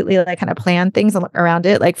absolutely like kind of plan things around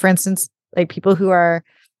it. Like for instance, like people who are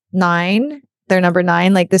 9, they're number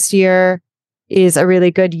 9, like this year is a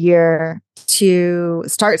really good year to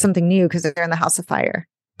start something new because they're in the house of fire.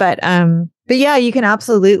 But yeah, you can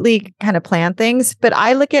absolutely kind of plan things. But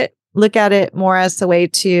I look at it more as a way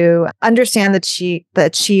to understand the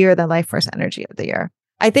chi or the life force energy of the year.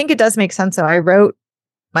 I think it does make sense. So I wrote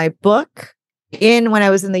my book when I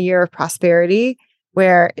was in the year of prosperity,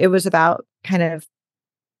 where it was about kind of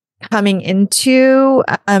coming into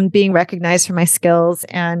being recognized for my skills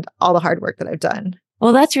and all the hard work that I've done.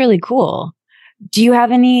 Well, that's really cool. Do you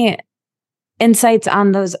have any insights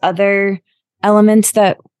on those other elements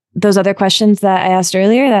those other questions that I asked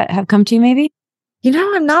earlier that have come to you maybe?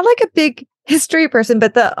 I'm not like a big history person,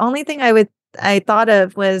 but the only thing I thought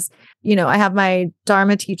of was, I have my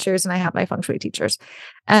Dharma teachers and I have my feng shui teachers.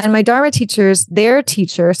 And my Dharma teachers, their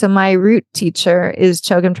teacher, so my root teacher is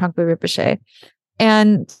Chogyam Trungpa Rinpoche.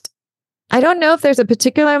 And I don't know if there's a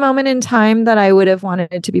particular moment in time that I would have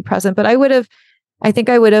wanted to be present, but I think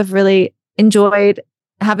I would have really enjoyed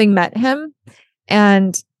having met him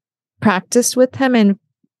and practiced with him.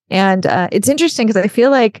 And it's interesting because I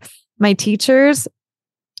feel like my teachers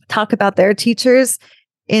talk about their teachers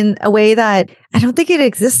in a way that I don't think it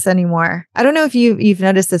exists anymore. I don't know if you've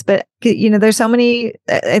noticed this, but there's so many,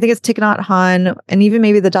 I think it's Thich Nhat Hanh and even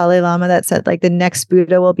maybe the Dalai Lama that said like the next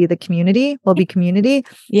Buddha will be community.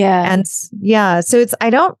 Yeah. And so I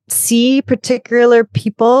don't see particular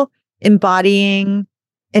people embodying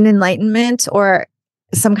an enlightenment or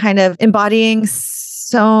some kind of embodying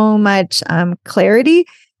so much clarity.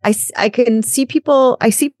 I can see people, I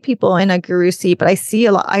see people in a guru seat, but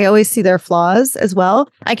I always see their flaws as well.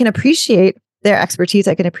 I can appreciate their expertise.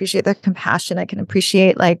 I can appreciate their compassion. I can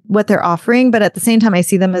appreciate like what they're offering, but at the same time, I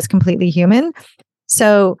see them as completely human.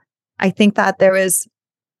 So I think that there is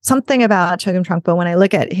something about Chogyam Trungpa when I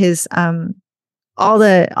look at his, all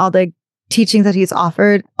the teachings that he's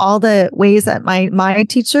offered, all the ways that my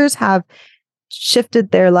teachers have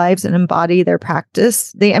shifted their lives and embody their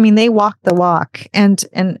practice. They walk the walk and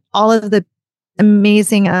all of the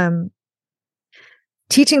amazing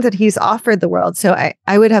teachings that he's offered the world. So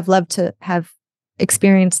I would have loved to have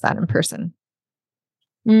experienced that in person.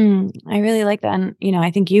 I really like that. And,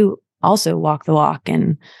 I think you also walk the walk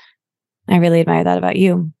and I really admire that about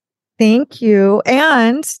you. Thank you.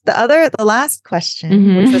 And the last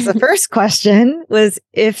question, which was the first question, was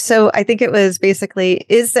I think it was basically,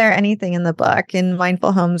 is there anything in the book in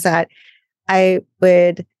Mindful Homes that I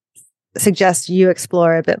would suggest you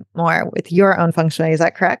explore a bit more with your own feng shui? Is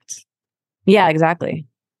that correct? Yeah, exactly.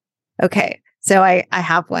 Okay. So I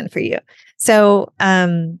have one for you. So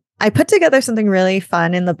I put together something really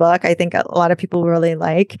fun in the book. I think a lot of people really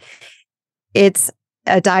like. It's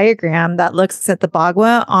a diagram that looks at the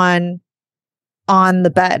bagua on the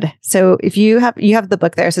bed. So if you have the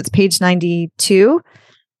book there, so it's page 92,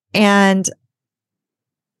 and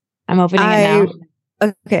I'm opening it now.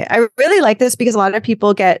 Okay, I really like this because a lot of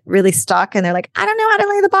people get really stuck and they're like, I don't know how to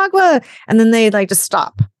lay the bagua, and then they like just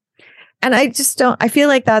stop. And I just don't. I feel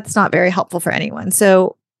like that's not very helpful for anyone.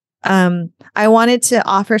 So I wanted to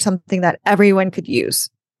offer something that everyone could use.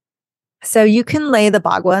 So you can lay the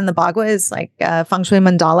bagua, and the bagua is like a feng shui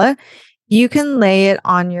mandala. You can lay it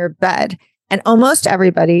on your bed, and almost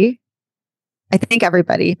everybody, I think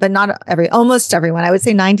everybody, but not almost everyone, I would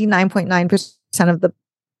say 99.9% of the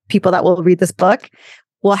people that will read this book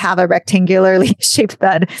will have a rectangularly shaped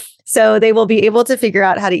bed. So they will be able to figure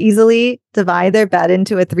out how to easily divide their bed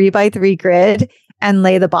into a 3x3 grid and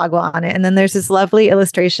lay the bagua on it. And then there's this lovely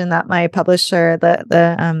illustration that my publisher,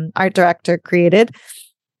 the art director, created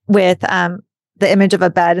with the image of a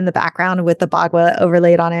bed in the background with the bagua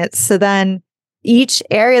overlaid on it. So then each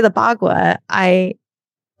area of the bagua, I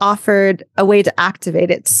offered a way to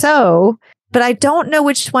activate it. But I don't know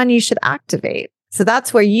which one you should activate. So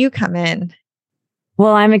that's where you come in.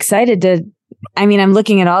 Well, I'm excited I'm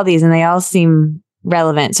looking at all these and they all seem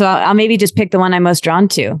relevant. So I'll maybe just pick the one I'm most drawn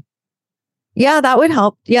to. Yeah, that would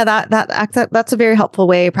help. Yeah, that's a very helpful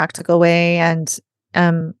way, practical way, and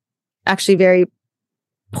actually very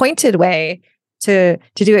pointed way to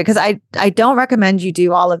do it. Because I don't recommend you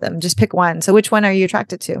do all of them. Just pick one. So which one are you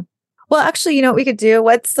attracted to? Well, actually, you know what we could do?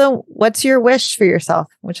 What's your wish for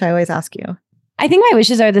yourself? Which I always ask you. I think my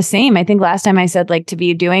wishes are the same. I think last time I said like to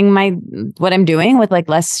be doing what I'm doing with like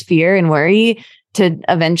less fear and worry, to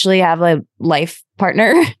eventually have a life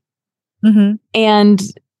partner and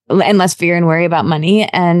less fear and worry about money.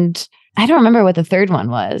 And I don't remember what the third one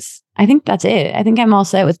was. I think that's it. I think I'm all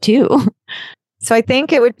set with 2. So I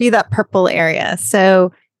think it would be that purple area.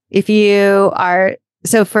 So if you are,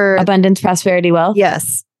 so for abundance, prosperity, wealth.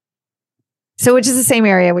 Yes. So which is the same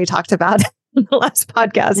area we talked about in the last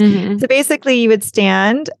podcast. So basically you would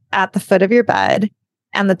stand at the foot of your bed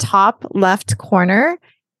and the top left corner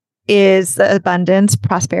is the abundance,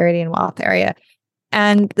 prosperity, and wealth area.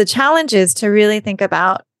 And the challenge is to really think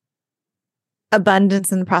about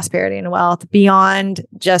abundance and prosperity and wealth beyond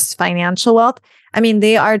just financial wealth. I mean,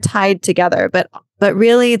 they are tied together, but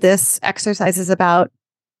really this exercise is about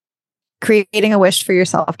creating a wish for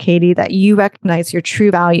yourself, Katie, that you recognize your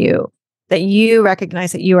true value, that you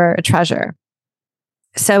recognize that you are a treasure.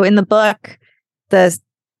 So in the book, the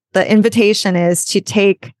invitation is to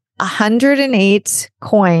take 108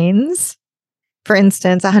 coins, for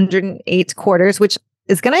instance, 108 quarters, which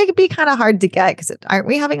is going to be kind of hard to get because aren't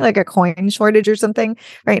we having like a coin shortage or something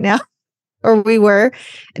right now? Or we were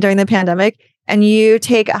during the pandemic. And you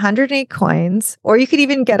take 108 coins, or you could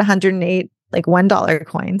even get 108 like $1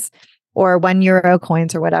 coins or €1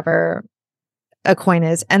 coins or whatever a coin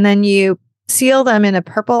is. And then you seal them in a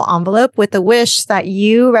purple envelope with the wish that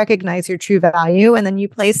you recognize your true value. And then you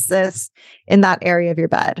place this in that area of your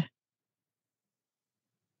bed.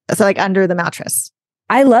 So like under the mattress.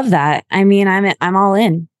 I love that. I mean, I'm all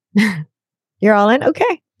in. You're all in?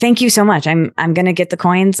 Okay. Thank you so much. I'm going to get the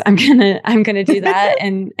coins. I'm going to do that.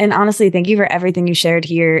 And honestly, thank you for everything you shared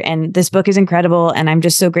here. And this book is incredible. And I'm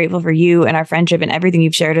just so grateful for you and our friendship and everything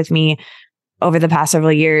you've shared with me over the past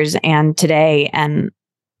several years and today. And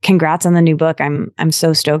congrats on the new book. I'm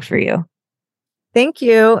so stoked for you. Thank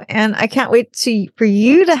you. And I can't wait for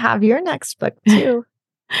you to have your next book too.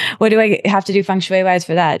 What do I have to do feng shui wise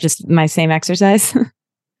for that? Just my same exercise?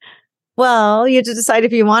 Well, you have to decide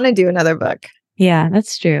if you want to do another book. Yeah,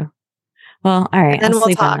 that's true. Well, all right. Then I'll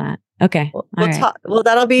sleep talk. on that. Okay. We'll talk. Well,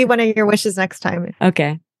 that'll be one of your wishes next time.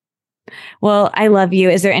 Okay. Well, I love you.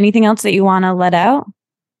 Is there anything else that you want to let out?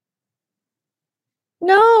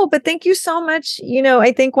 No, but thank you so much.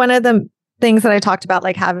 I think one of the things that I talked about,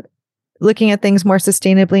 like looking at things more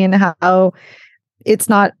sustainably and how it's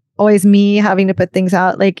not always me having to put things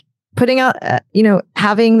out, like putting out,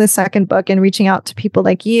 having the second book and reaching out to people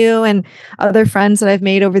like you and other friends that I've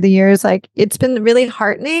made over the years. Like it's been really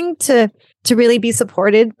heartening to really be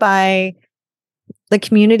supported by the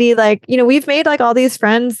community. Like, we've made like all these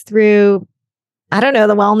friends through, I don't know,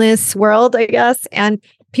 the wellness world, I guess. And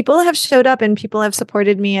people have showed up and people have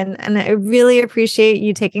supported me. And I really appreciate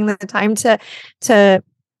you taking the time to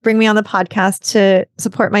bring me on the podcast to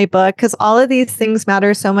support my book, because all of these things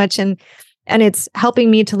matter so much. And it's helping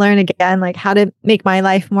me to learn again, like how to make my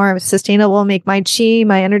life more sustainable, make my chi,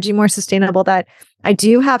 my energy more sustainable, that I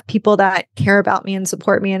do have people that care about me and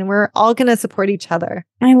support me, and we're all going to support each other.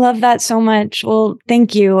 I love that so much. Well,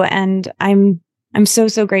 thank you. And I'm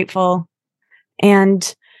so grateful.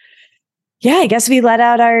 And yeah, I guess we let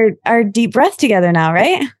out our deep breath together now,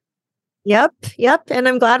 right? Yep. And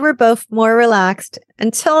I'm glad we're both more relaxed.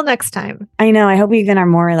 Until next time. I know. I hope we even are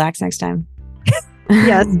more relaxed next time.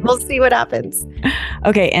 Yes, we'll see what happens.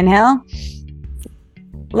 Okay, inhale.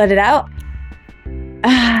 Let it out.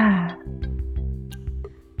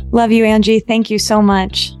 Love you, Anjie. Thank you so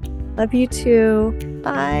much. Love you too.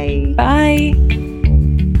 Bye. Bye.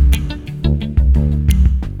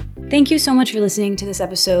 Thank you so much for listening to this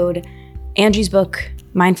episode. Anjie's book,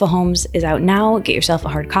 Mindful Homes, is out now. Get yourself a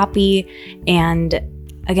hard copy. And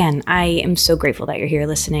again, I am so grateful that you're here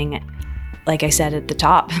listening. Like I said at the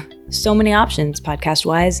top, so many options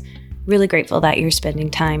podcast-wise. Really grateful that you're spending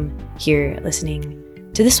time here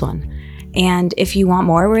listening to this one. And if you want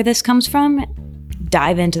more where this comes from,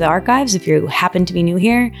 dive into the archives. If you happen to be new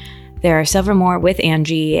here, there are several more with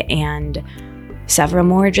Anjie and several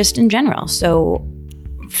more just in general. So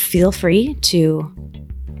feel free to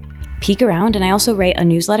peek around. And I also write a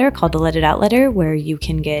newsletter called the Let It Out Letter, where you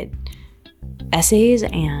can get essays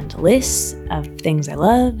and lists of things I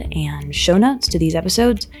love and show notes to these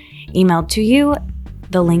episodes emailed to you.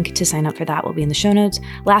 The link to sign up for that will be in the show notes.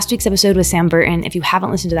 Last week's episode was Sam Burton. If you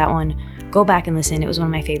haven't listened to that one, go back and listen. It was one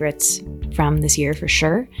of my favorites from this year for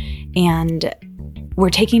sure. And we're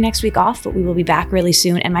taking next week off, but we will be back really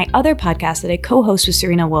soon. And my other podcast that I co-host with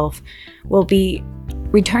Serena Wolf will be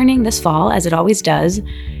returning this fall, as it always does.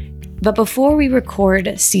 But before we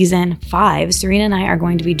record season 5, Serena and I are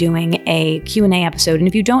going to be doing a Q&A episode. And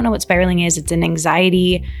if you don't know what Spiraling is, it's an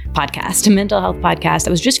anxiety podcast, a mental health podcast that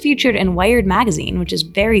was just featured in Wired magazine, which is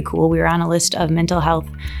very cool. We were on a list of mental health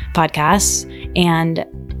podcasts. And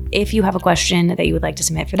if you have a question that you would like to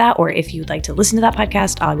submit for that, or if you'd like to listen to that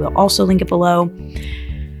podcast, I will also link it below.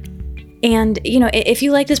 And, if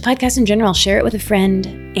you like this podcast in general, share it with a friend.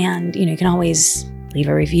 And, you can always leave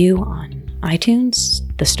a review on iTunes,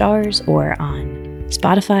 the stars, or on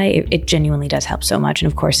Spotify. It genuinely does help so much.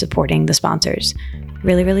 And of course, supporting the sponsors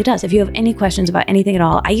really, really does. If you have any questions about anything at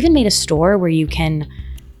all, I even made a store where you can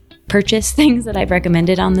purchase things that I've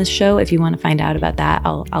recommended on this show. If you want to find out about that,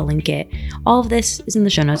 I'll link it. All of this is in the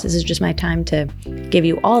show notes. This is just my time to give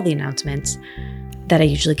you all the announcements that I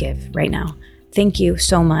usually give right now. Thank you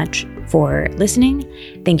so much for listening.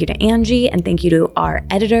 Thank you to Anjie, and thank you to our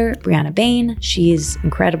editor, Brianna Bain. She's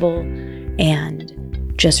incredible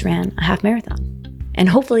and just ran a half marathon. And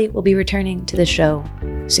hopefully we'll be returning to the show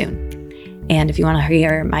soon. And if you want to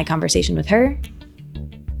hear my conversation with her,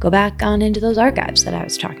 go back on into those archives that I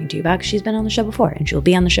was talking to you about, because she's been on the show before and she'll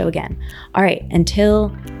be on the show again. All right,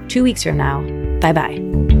 until 2 weeks from now,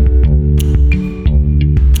 bye-bye.